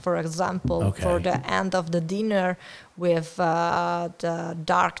restaurant, for example, Okay. for the end of the dinner with the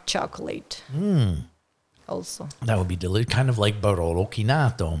dark chocolate. Also. That would be kind of like Barolo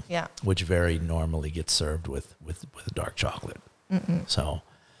Chinato, Yeah. which very normally gets served with dark chocolate. So,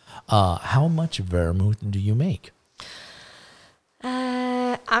 how much vermouth do you make?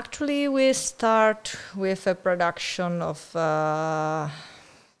 Actually, we start with a production of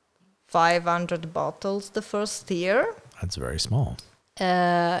 500 bottles the first year. That's very small.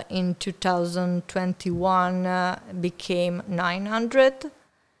 In 2021, became 900.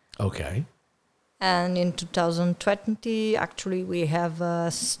 Okay. And in 2020, actually, we have a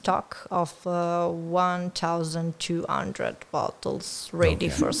stock of 1,200 bottles ready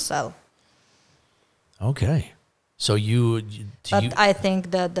for sale. Okay. So But I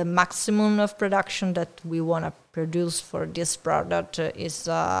think that the maximum of production that we want to produce for this product is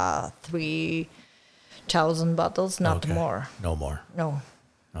 3,000 bottles, not more. No more. No.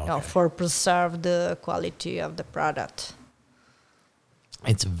 Okay. No, for preserve the quality of the product.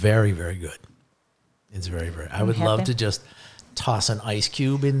 It's very, very good. It's very, very. I would love happy. to just toss an ice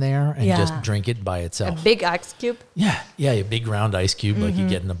cube in there and just drink it by A itself. big ice cube. Yeah, a big round ice cube like you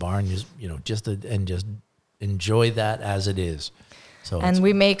get in a bar, and just enjoy that as it is. So And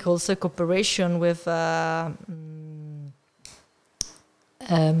we make also cooperation with a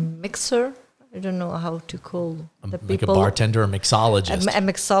mixer. I don't know how to call the like people. a bartender, a mixologist. A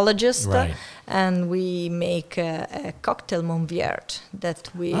mixologist. Right. And we make a cocktail Monviert that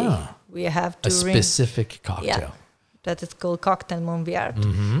we have to a specific cocktail. Yeah, that is called cocktail Monviert.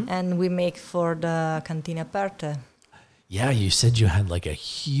 And we make for the Cantina Aperte. Yeah, you said you had like a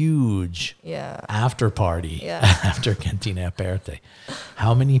huge after party after Cantina Aperte.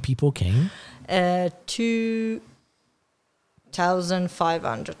 How many people came?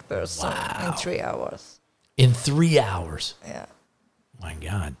 2,500 person in 3 hours. In 3 hours. Yeah. My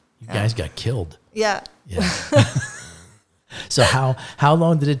God, you guys got killed. Yeah. Yeah. So how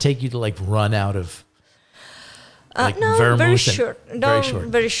long did it take you to like run out of No, vermouth? very and- short. No, very short.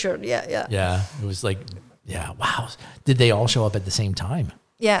 very short. Yeah. Yeah, it was like, wow. Did they all show up at the same time?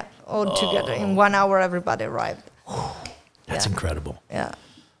 Yeah, all together. In 1 hour, everybody arrived. That's incredible. Yeah.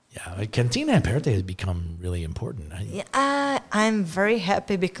 Yeah, Cantina Aperte has become really important. I'm very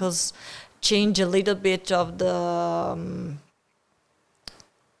happy because change a little bit of the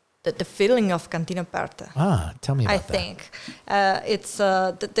feeling of Cantina Aperte. Tell me about I that. think it's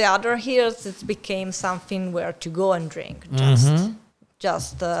the other years it became something where to go and drink,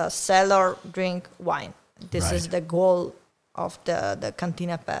 just sell or drink wine. This is the goal of the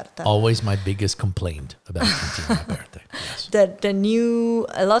Cantina Aperta. Always my biggest complaint about Cantina Aperta. Yes.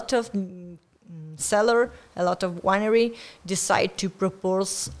 A lot of cellar, a lot of winery decide to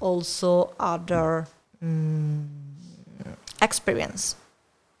propose also other experience.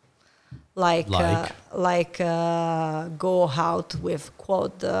 Like go out with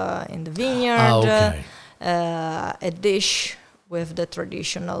quad in the vineyard, a dish with the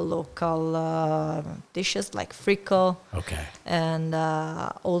traditional local dishes like frico. Okay. And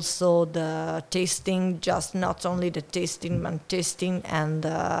also the tasting, just not only the tasting, but tasting and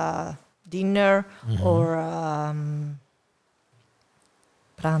dinner or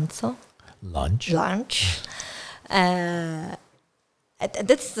pranzo. Lunch.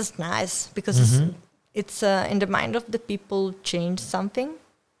 That's just nice because it's in the mind of the people change something,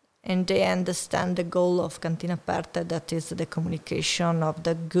 and they understand the goal of Cantina Aperta, that is the communication of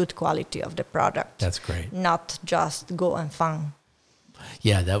the good quality of the product. That's great. Not just go and fun.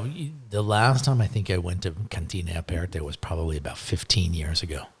 Yeah, the last time I think I went to Cantina Aperta was probably about 15 years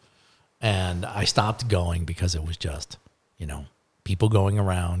ago. And I stopped going because it was just, people going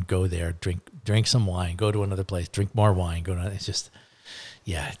around, go there, drink some wine, go to another place, drink more wine, it's just,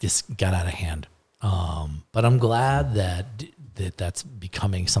 it just got out of hand. But I'm glad that's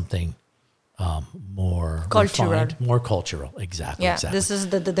becoming something more cultural. Refined, more cultural. Exactly. Yeah, exactly. This is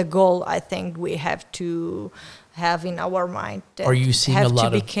the goal I think we have to have in our mind. That are you seeing a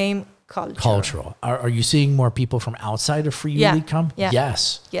lot of become cultural? Are you seeing more people from outside of Friuli come? Yeah.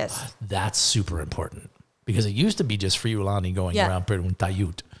 Yes. That's super important, because it used to be just Friulani going around per un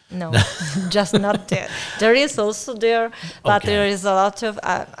taiut. No, just not there. There is also there, but there is a lot of.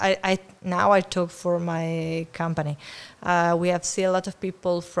 Now I talk for my company. We have seen a lot of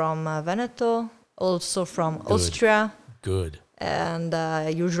people from Veneto, also from Austria. Good. And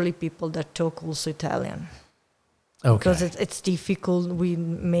usually people that talk also Italian. Okay. Because it's difficult. We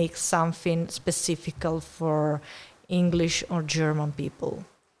make something specific for English or German people.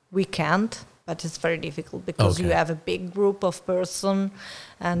 We can't. But it's very difficult because you have a big group of person,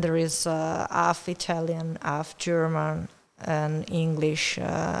 and there is half Italian, half German, and English.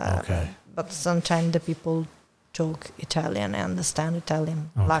 But sometimes the people talk Italian and understand Italian.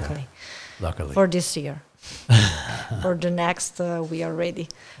 Luckily, for this year. For the next, we are ready.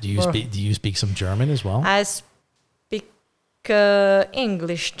 Do you speak some German as well? I speak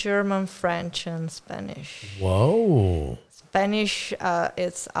English, German, French, and Spanish. Whoa. Spanish,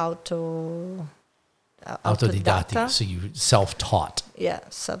 it's autodidactic, so you self-taught. Yeah,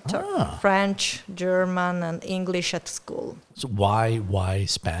 self-taught. French, German, and English at school. So why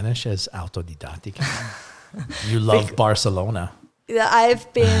Spanish as autodidactic? You love Barcelona. Yeah, I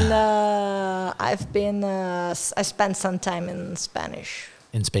spent some time in Spanish.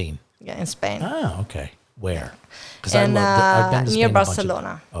 In Spain? Yeah, in Spain. Ah, okay. Where? Because I've been to Spain near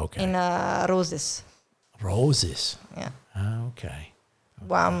Barcelona. Okay. In Roses. Roses. Yeah. Okay.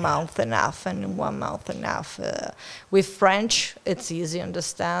 1 month and a half, and 1 month and a half. With French, it's easy to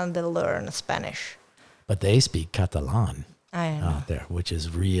understand and learn Spanish. But they speak Catalan out there, which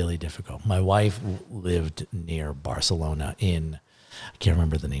is really difficult. My wife lived near Barcelona I can't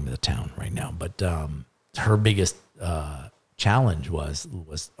remember the name of the town right now, but her biggest challenge was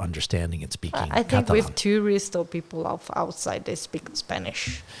understanding and speaking I think Catalan. with tourists or people outside, they speak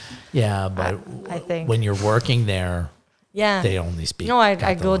Spanish. Yeah, but I think when you're working there, they only speak Catalan.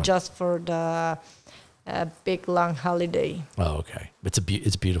 I go just for the big long holiday. Oh, okay. It's a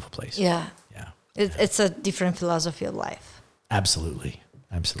beautiful place. Yeah. It's a different philosophy of life. Absolutely.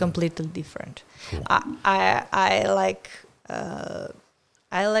 Completely different. Cool.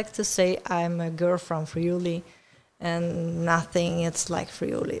 I like to say I'm a girl from Friuli, and nothing it's like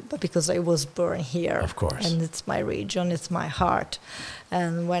Friuli, but because I was born here, of course, and it's my region, it's my heart.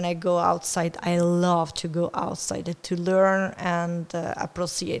 And when I go outside, I love to go outside to learn and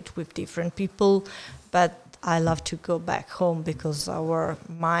appreciate with different people, but I love to go back home because our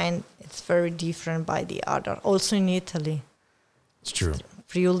mind it's very different by the other. Also in Italy, it's true.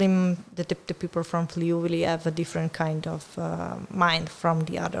 Friuli, the people from Friuli have a different kind of mind from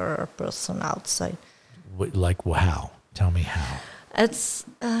the other person outside. Like how? Tell me how. It's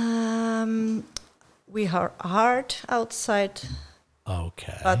we are hard outside.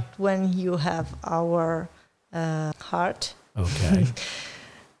 Okay. But when you have our heart,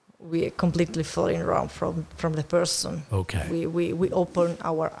 we completely fall in wrong from the person. Okay. We open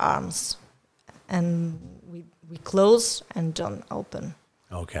our arms, and we close and don't open.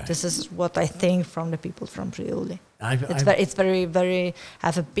 Okay. This is what I think from the people from Friuli. It's very, very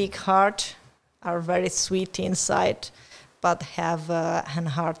have a big heart, are very sweet inside, but have a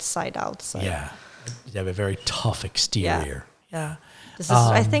hard side outside. Yeah. They have a very tough exterior. Yeah. This is,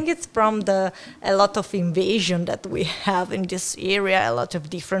 I think it's from a lot of invasion that we have in this area. A lot of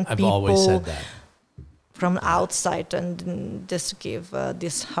different I've people always said that. from outside, and this give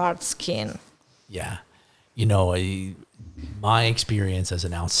this hard skin. Yeah. You know, my experience as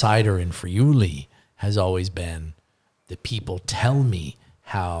an outsider in Friuli has always been that people tell me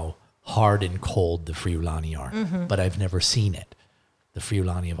how hard and cold the Friulani are, but I've never seen it. The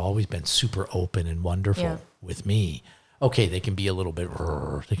Friulani have always been super open and wonderful with me. Okay, they can be a little bit,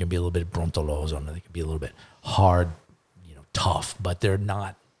 they can be a little bit brontoloso, they can be a little bit hard, tough, but they're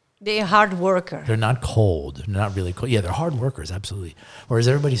not. They're hard worker. They're not cold. They're not really cold. Yeah, they're hard workers, absolutely. Whereas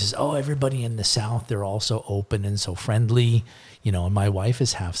everybody says, oh, everybody in the South, they're all so open and so friendly. And my wife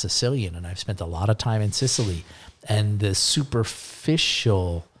is half Sicilian, and I've spent a lot of time in Sicily. And the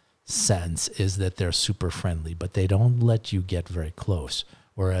superficial sense is that they're super friendly, but they don't let you get very close.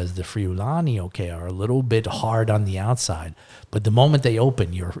 Whereas the Friulani, are a little bit hard on the outside, but the moment they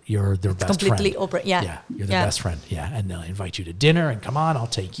open, you're their best friend. Completely open, Yeah, you're their best friend, and they'll invite you to dinner, and come on, I'll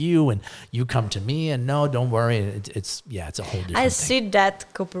take you, and you come to me, and no, don't worry, it's a whole different thing. I see that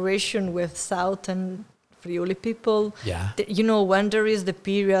cooperation with South and Friuli people. Yeah. When there is the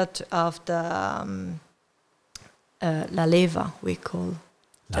period of the La Leva, we call.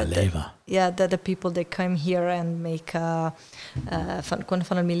 La leva. The people that come here and make quando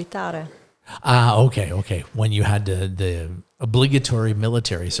fanno il militare. Ah, okay. When you had the obligatory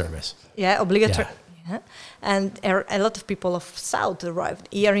military service. Yeah, obligatory. Yeah. And a lot of people of South arrived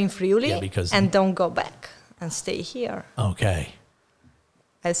here in Friuli and don't go back and stay here. Okay.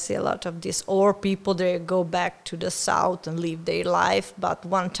 I see a lot of this. Or people, they go back to the South and live their life, but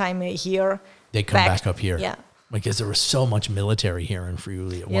one time a year, they come back up here. Yeah. Because there was so much military here in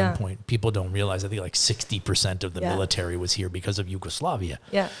Friuli at one point. People don't realize, I think 60% of the military was here because of Yugoslavia.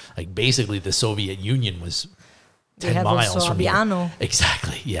 Yeah. Basically the Soviet Union was 10 miles from here.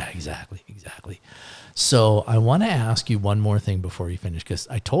 Exactly. Yeah, exactly. So I want to ask you one more thing before you finish, because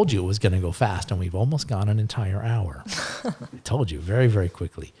I told you it was going to go fast, and we've almost gone an entire hour. I told you very, very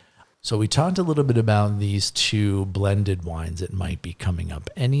quickly. So we talked a little bit about these two blended wines that might be coming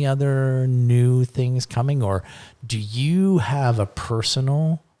up. Any other new things coming, or do you have a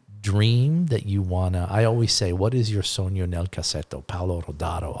personal dream that you want to... I always say, what is your sogno nel cassetto? Paolo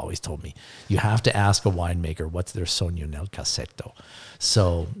Rodaro always told me, you have to ask a winemaker, what's their sogno nel cassetto?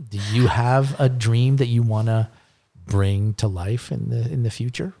 So do you have a dream that you want to bring to life in the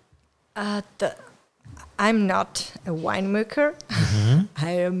future? I'm not a winemaker. Mm-hmm.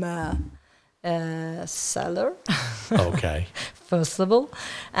 I am a seller. Okay. First of all.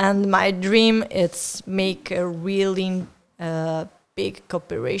 And my dream is make a really big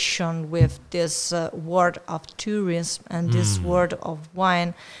cooperation with this world of tourism and this world of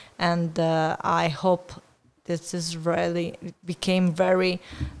wine. And I hope this is really became very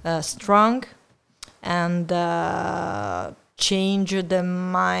strong and change the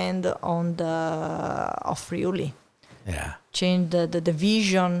mind of Friuli. Yeah. Change the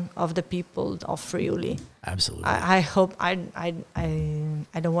vision of the people of Friuli. Absolutely. I hope I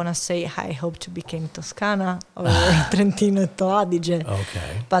don't want to say I hope to become Toscana or Trentino Adige.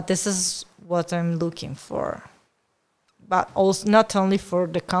 Okay. But this is what I'm looking for. But also not only for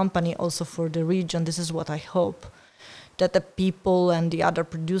the company, also for the region. This is what I hope. That the people and the other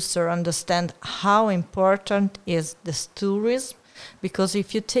producer understand how important is this tourism, because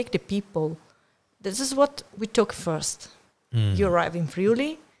if you take the people, this is what we took first. You arrive in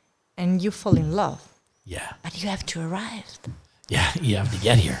Friuli and you fall in love. Yeah. But you have to arrive. Yeah, you have to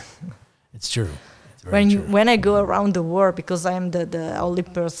get here. It's true. It's very true. When I go around the world, because I'm the only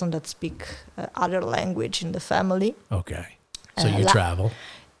person that speak other language in the family. Okay. So you travel.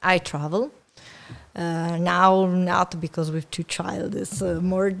 I travel. Now, not because with two children, it's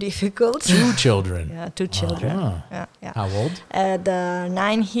more difficult. 2 children? Yeah, 2 children. Uh-huh. Yeah. How old? The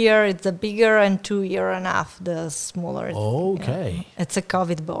 9 here, it's the bigger, and 2.5 the smaller. Okay. Yeah. It's a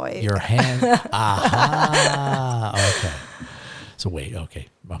COVID boy. Your hand. Aha. Okay. So wait, okay.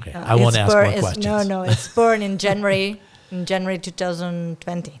 I won't ask more questions. No, it's born in January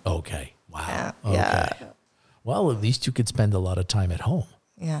 2020. Okay. Wow. Okay. Yeah. Well, at least you could spend a lot of time at home.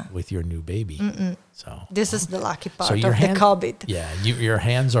 Yeah. With your new baby. So this is the lucky part so of the COVID. Yeah, your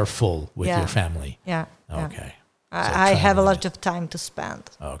hands are full with your family. Yeah. Okay. I have a lot of time to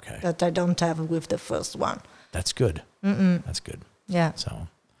spend. Okay. That I don't have with the first one. That's good. That's good. Yeah. So,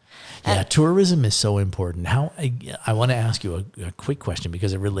 tourism is so important. How I want to ask you a quick question,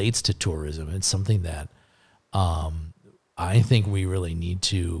 because it relates to tourism. It's something that I think we really need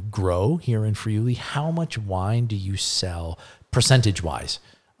to grow here in Friuli. How much wine do you sell, percentage-wise,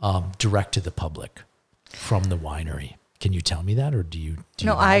 direct to the public from the winery. Can you tell me that, or do you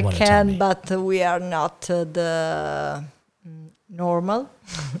No, not I wanna tell can, me? but we are not the normal.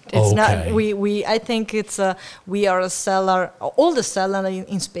 It's Okay. not. I think it's. We are a seller. All the seller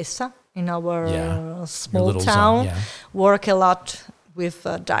in Spessa, in our Yeah. small little town, zone, yeah. work a lot with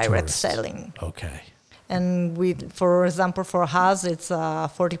direct Tourists. selling. Okay. And we, for example, for us, it's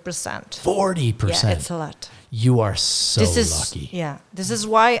 40%. 40%. Yeah, it's a lot. You are so lucky. Yeah, this is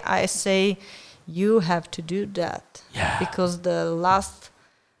why I say you have to do that. Yeah. Because the last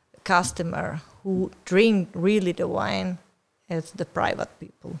customer who drink really the wine is the private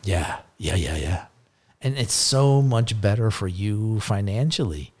people. Yeah. And it's so much better for you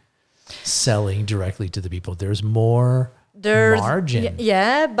financially, selling directly to the people. There's more margin.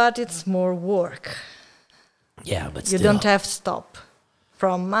 Yeah, but it's more work. Yeah, but You still. don't have stop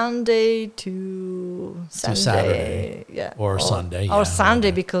from Monday to Saturday. Yeah. Or Sunday, Or yeah, Sunday,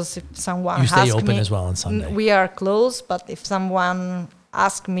 whatever. because if someone You stay asks open me, as well on Sunday. We are closed, but if someone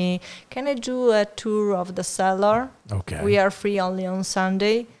asks me, can I do a tour of the cellar? Okay. We are free only on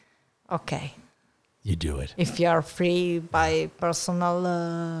Sunday. Okay. You do it. If you are free by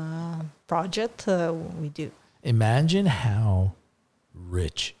personal project, we do. Imagine how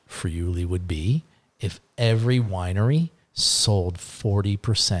rich Friuli would be if every winery sold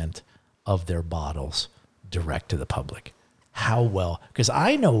 40% of their bottles direct to the public. How well? Because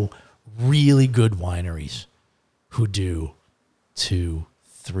I know really good wineries who do 2,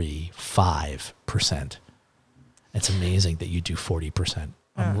 3, 5%. It's amazing that you do 40%.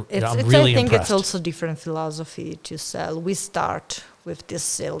 I'm really I think impressed. it's also different philosophy to sell. We start with this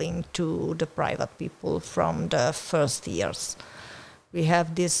selling to the private people from the first years. We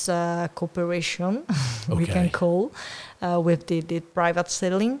have this cooperation, we can Okay. call, with the private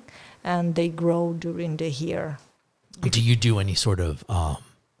selling, and they grow during the year. Do you do any sort of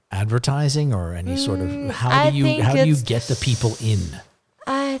advertising or any sort of how I do you think get the people in?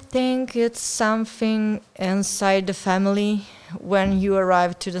 I think it's something inside the family. When you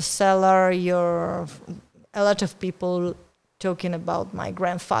arrive to the cellar, a lot of people talking about my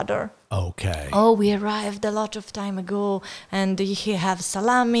grandfather. Okay. Oh, we arrived a lot of time ago, and he have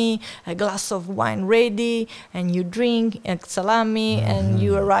salami, a glass of wine ready, and you drink salami, and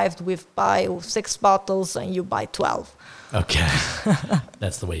you arrived with buy 6 bottles, and you buy 12. Okay.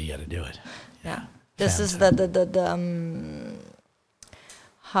 That's the way you got to do it. Yeah, this is the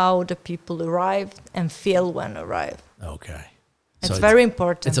how the people arrive and feel when arrive. Okay. It's very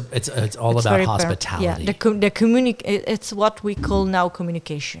important. It's all It's about very hospitality. Yeah, it's what we call now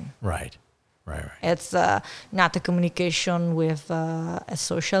communication. Right. It's not a communication with a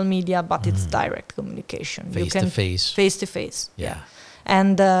social media, but it's direct communication. Face to face. Face to face. Yeah.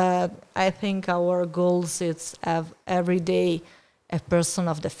 And I think our goals is have every day a person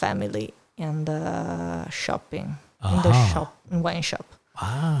of the family in the shopping, in the shop, in wine shop.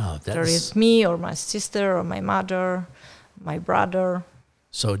 Wow. There is me or my sister or my mother, my brother.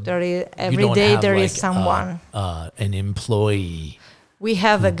 So every day there is someone. An employee. We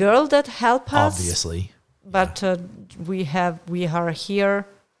have a girl that help us. Obviously. But we are here,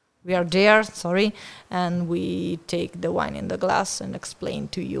 we are there, and we take the wine in the glass and explain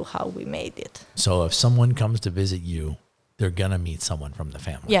to you how we made it. So if someone comes to visit you, they're going to meet someone from the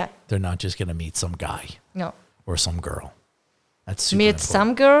family. Yeah. They're not just going to meet some guy No. or some girl. That's super Meet important.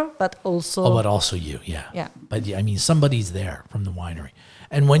 some girl, but also... Oh, but also you, yeah. Yeah. But I mean, somebody's there from the winery.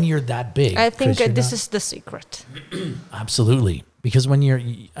 And when you're that big... I think 'cause you're this not- is the secret. Absolutely. Because when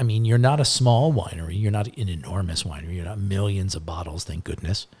you're not a small winery, you're not an enormous winery, you're not millions of bottles, thank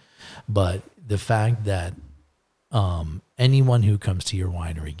goodness. But the fact that anyone who comes to your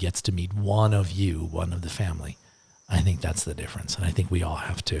winery gets to meet one of you, one of the family, I think that's the difference. And I think we all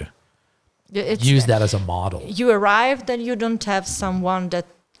have to use that as a model. You arrived and you don't have someone that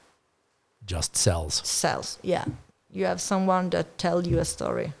Just sells. sells. Yeah. You have someone that tells you a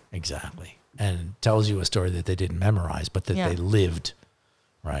story. Exactly. And tells you a story that they didn't memorize, but that they lived,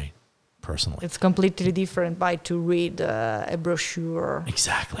 right, personally. It's completely different by to read a brochure.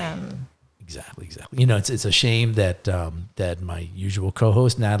 Exactly. And Exactly. You know, it's a shame that that my usual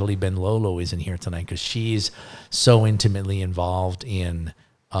co-host Natalie Benlolo isn't here tonight because she's so intimately involved in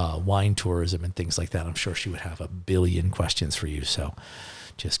wine tourism and things like that. I'm sure she would have a billion questions for you. So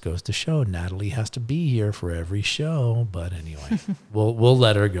just goes to show Natalie has to be here for every show. But anyway, we'll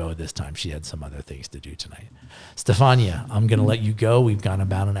let her go this time. She had some other things to do tonight. Stefania, I'm going to let you go. We've gone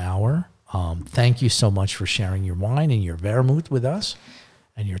about an hour. Thank you so much for sharing your wine and your vermouth with us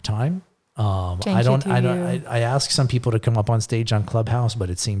and your time. Thank you to you. I asked some people to come up on stage on Clubhouse, but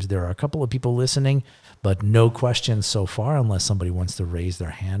it seems there are a couple of people listening, but no questions so far, unless somebody wants to raise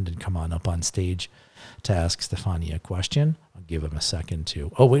their hand and come on up on stage to ask Stefania a question. I'll give them a second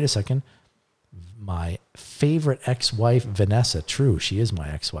to. Oh, wait a second. My favorite ex-wife, Vanessa, true, she is my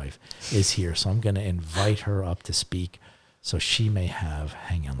ex-wife, is here. So I'm going to invite her up to speak. So she may have,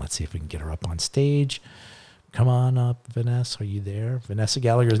 hang on, let's see if we can get her up on stage. Come on up, Vanessa. Are you there? Vanessa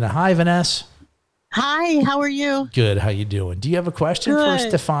Gallagher's now. Hi, Vanessa. Hi, how are you? Good. How you doing? Do you have a question for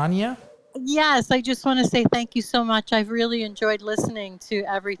Stefania? Yes, I just want to say thank you so much. I've really enjoyed listening to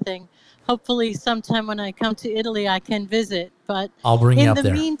everything. Hopefully sometime when I come to Italy, I can visit. But I'll bring you up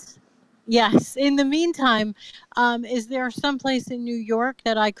there. Yes. In the meantime, is there someplace in New York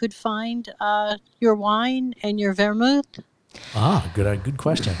that I could find your wine and your vermouth? Good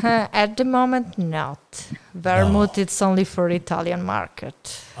question. At the moment, not. Vermouth, it's only for Italian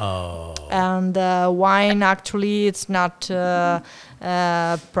market. Oh. And wine, actually, it's not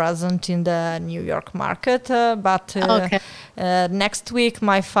present in the New York market. But next week,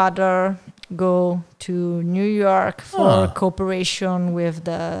 my father go to New York for cooperation with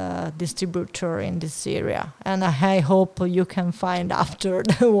the distributor in this area. And I hope you can find after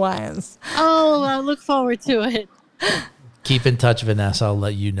the wines. Oh, I look forward to it. Keep in touch, Vanessa. I'll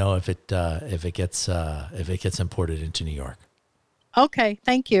let you know if it gets imported into New York. Okay,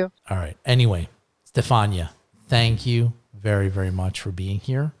 thank you. All right. Anyway, Stefania, thank you very, very much for being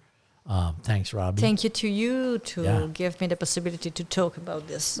here. Thanks, Robbie. Thank you to you to give me the possibility to talk about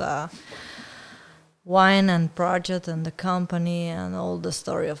this wine and project and the company and all the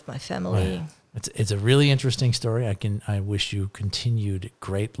story of my family. Right. It's a really interesting story. I wish you continued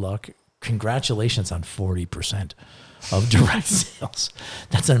great luck. Congratulations on 40% of direct sales.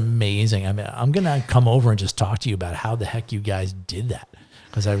 That's amazing. I mean, I'm going to come over and just talk to you about how the heck you guys did that.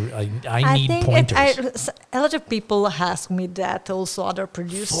 Because I need pointers. A lot of people ask me that, also other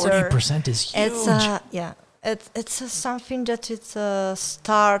producers. 40% is huge. It's something that it's a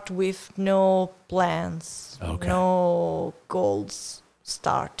start with no plans, no goals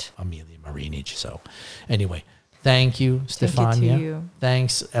start. Amelia Marinich. So anyway, thank you, Stefania. Thank you to you.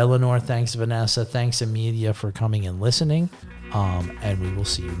 Thanks, Eleanor. Thanks, Vanessa. Thanks, Amelia, for coming and listening. And we will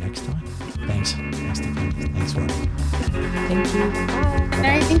see you next time. Thanks. Thanks, Stefania. Thanks, Rob. Thank you.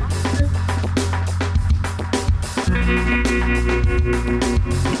 Bye. Thank you.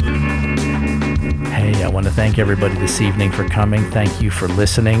 Hey, I want to thank everybody this evening for coming. Thank you for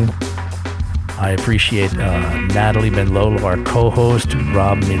listening. I appreciate Natalie Benlolo, our co-host,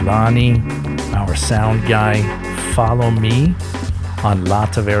 Rob Milani, our sound guy. Follow me on La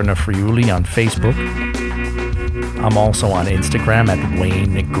Taverna Friuli on Facebook. I'm also on Instagram at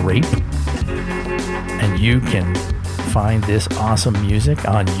Wayne Grape. And you can find this awesome music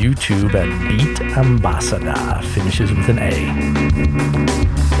on YouTube at Beat Ambassador. Finishes with an A.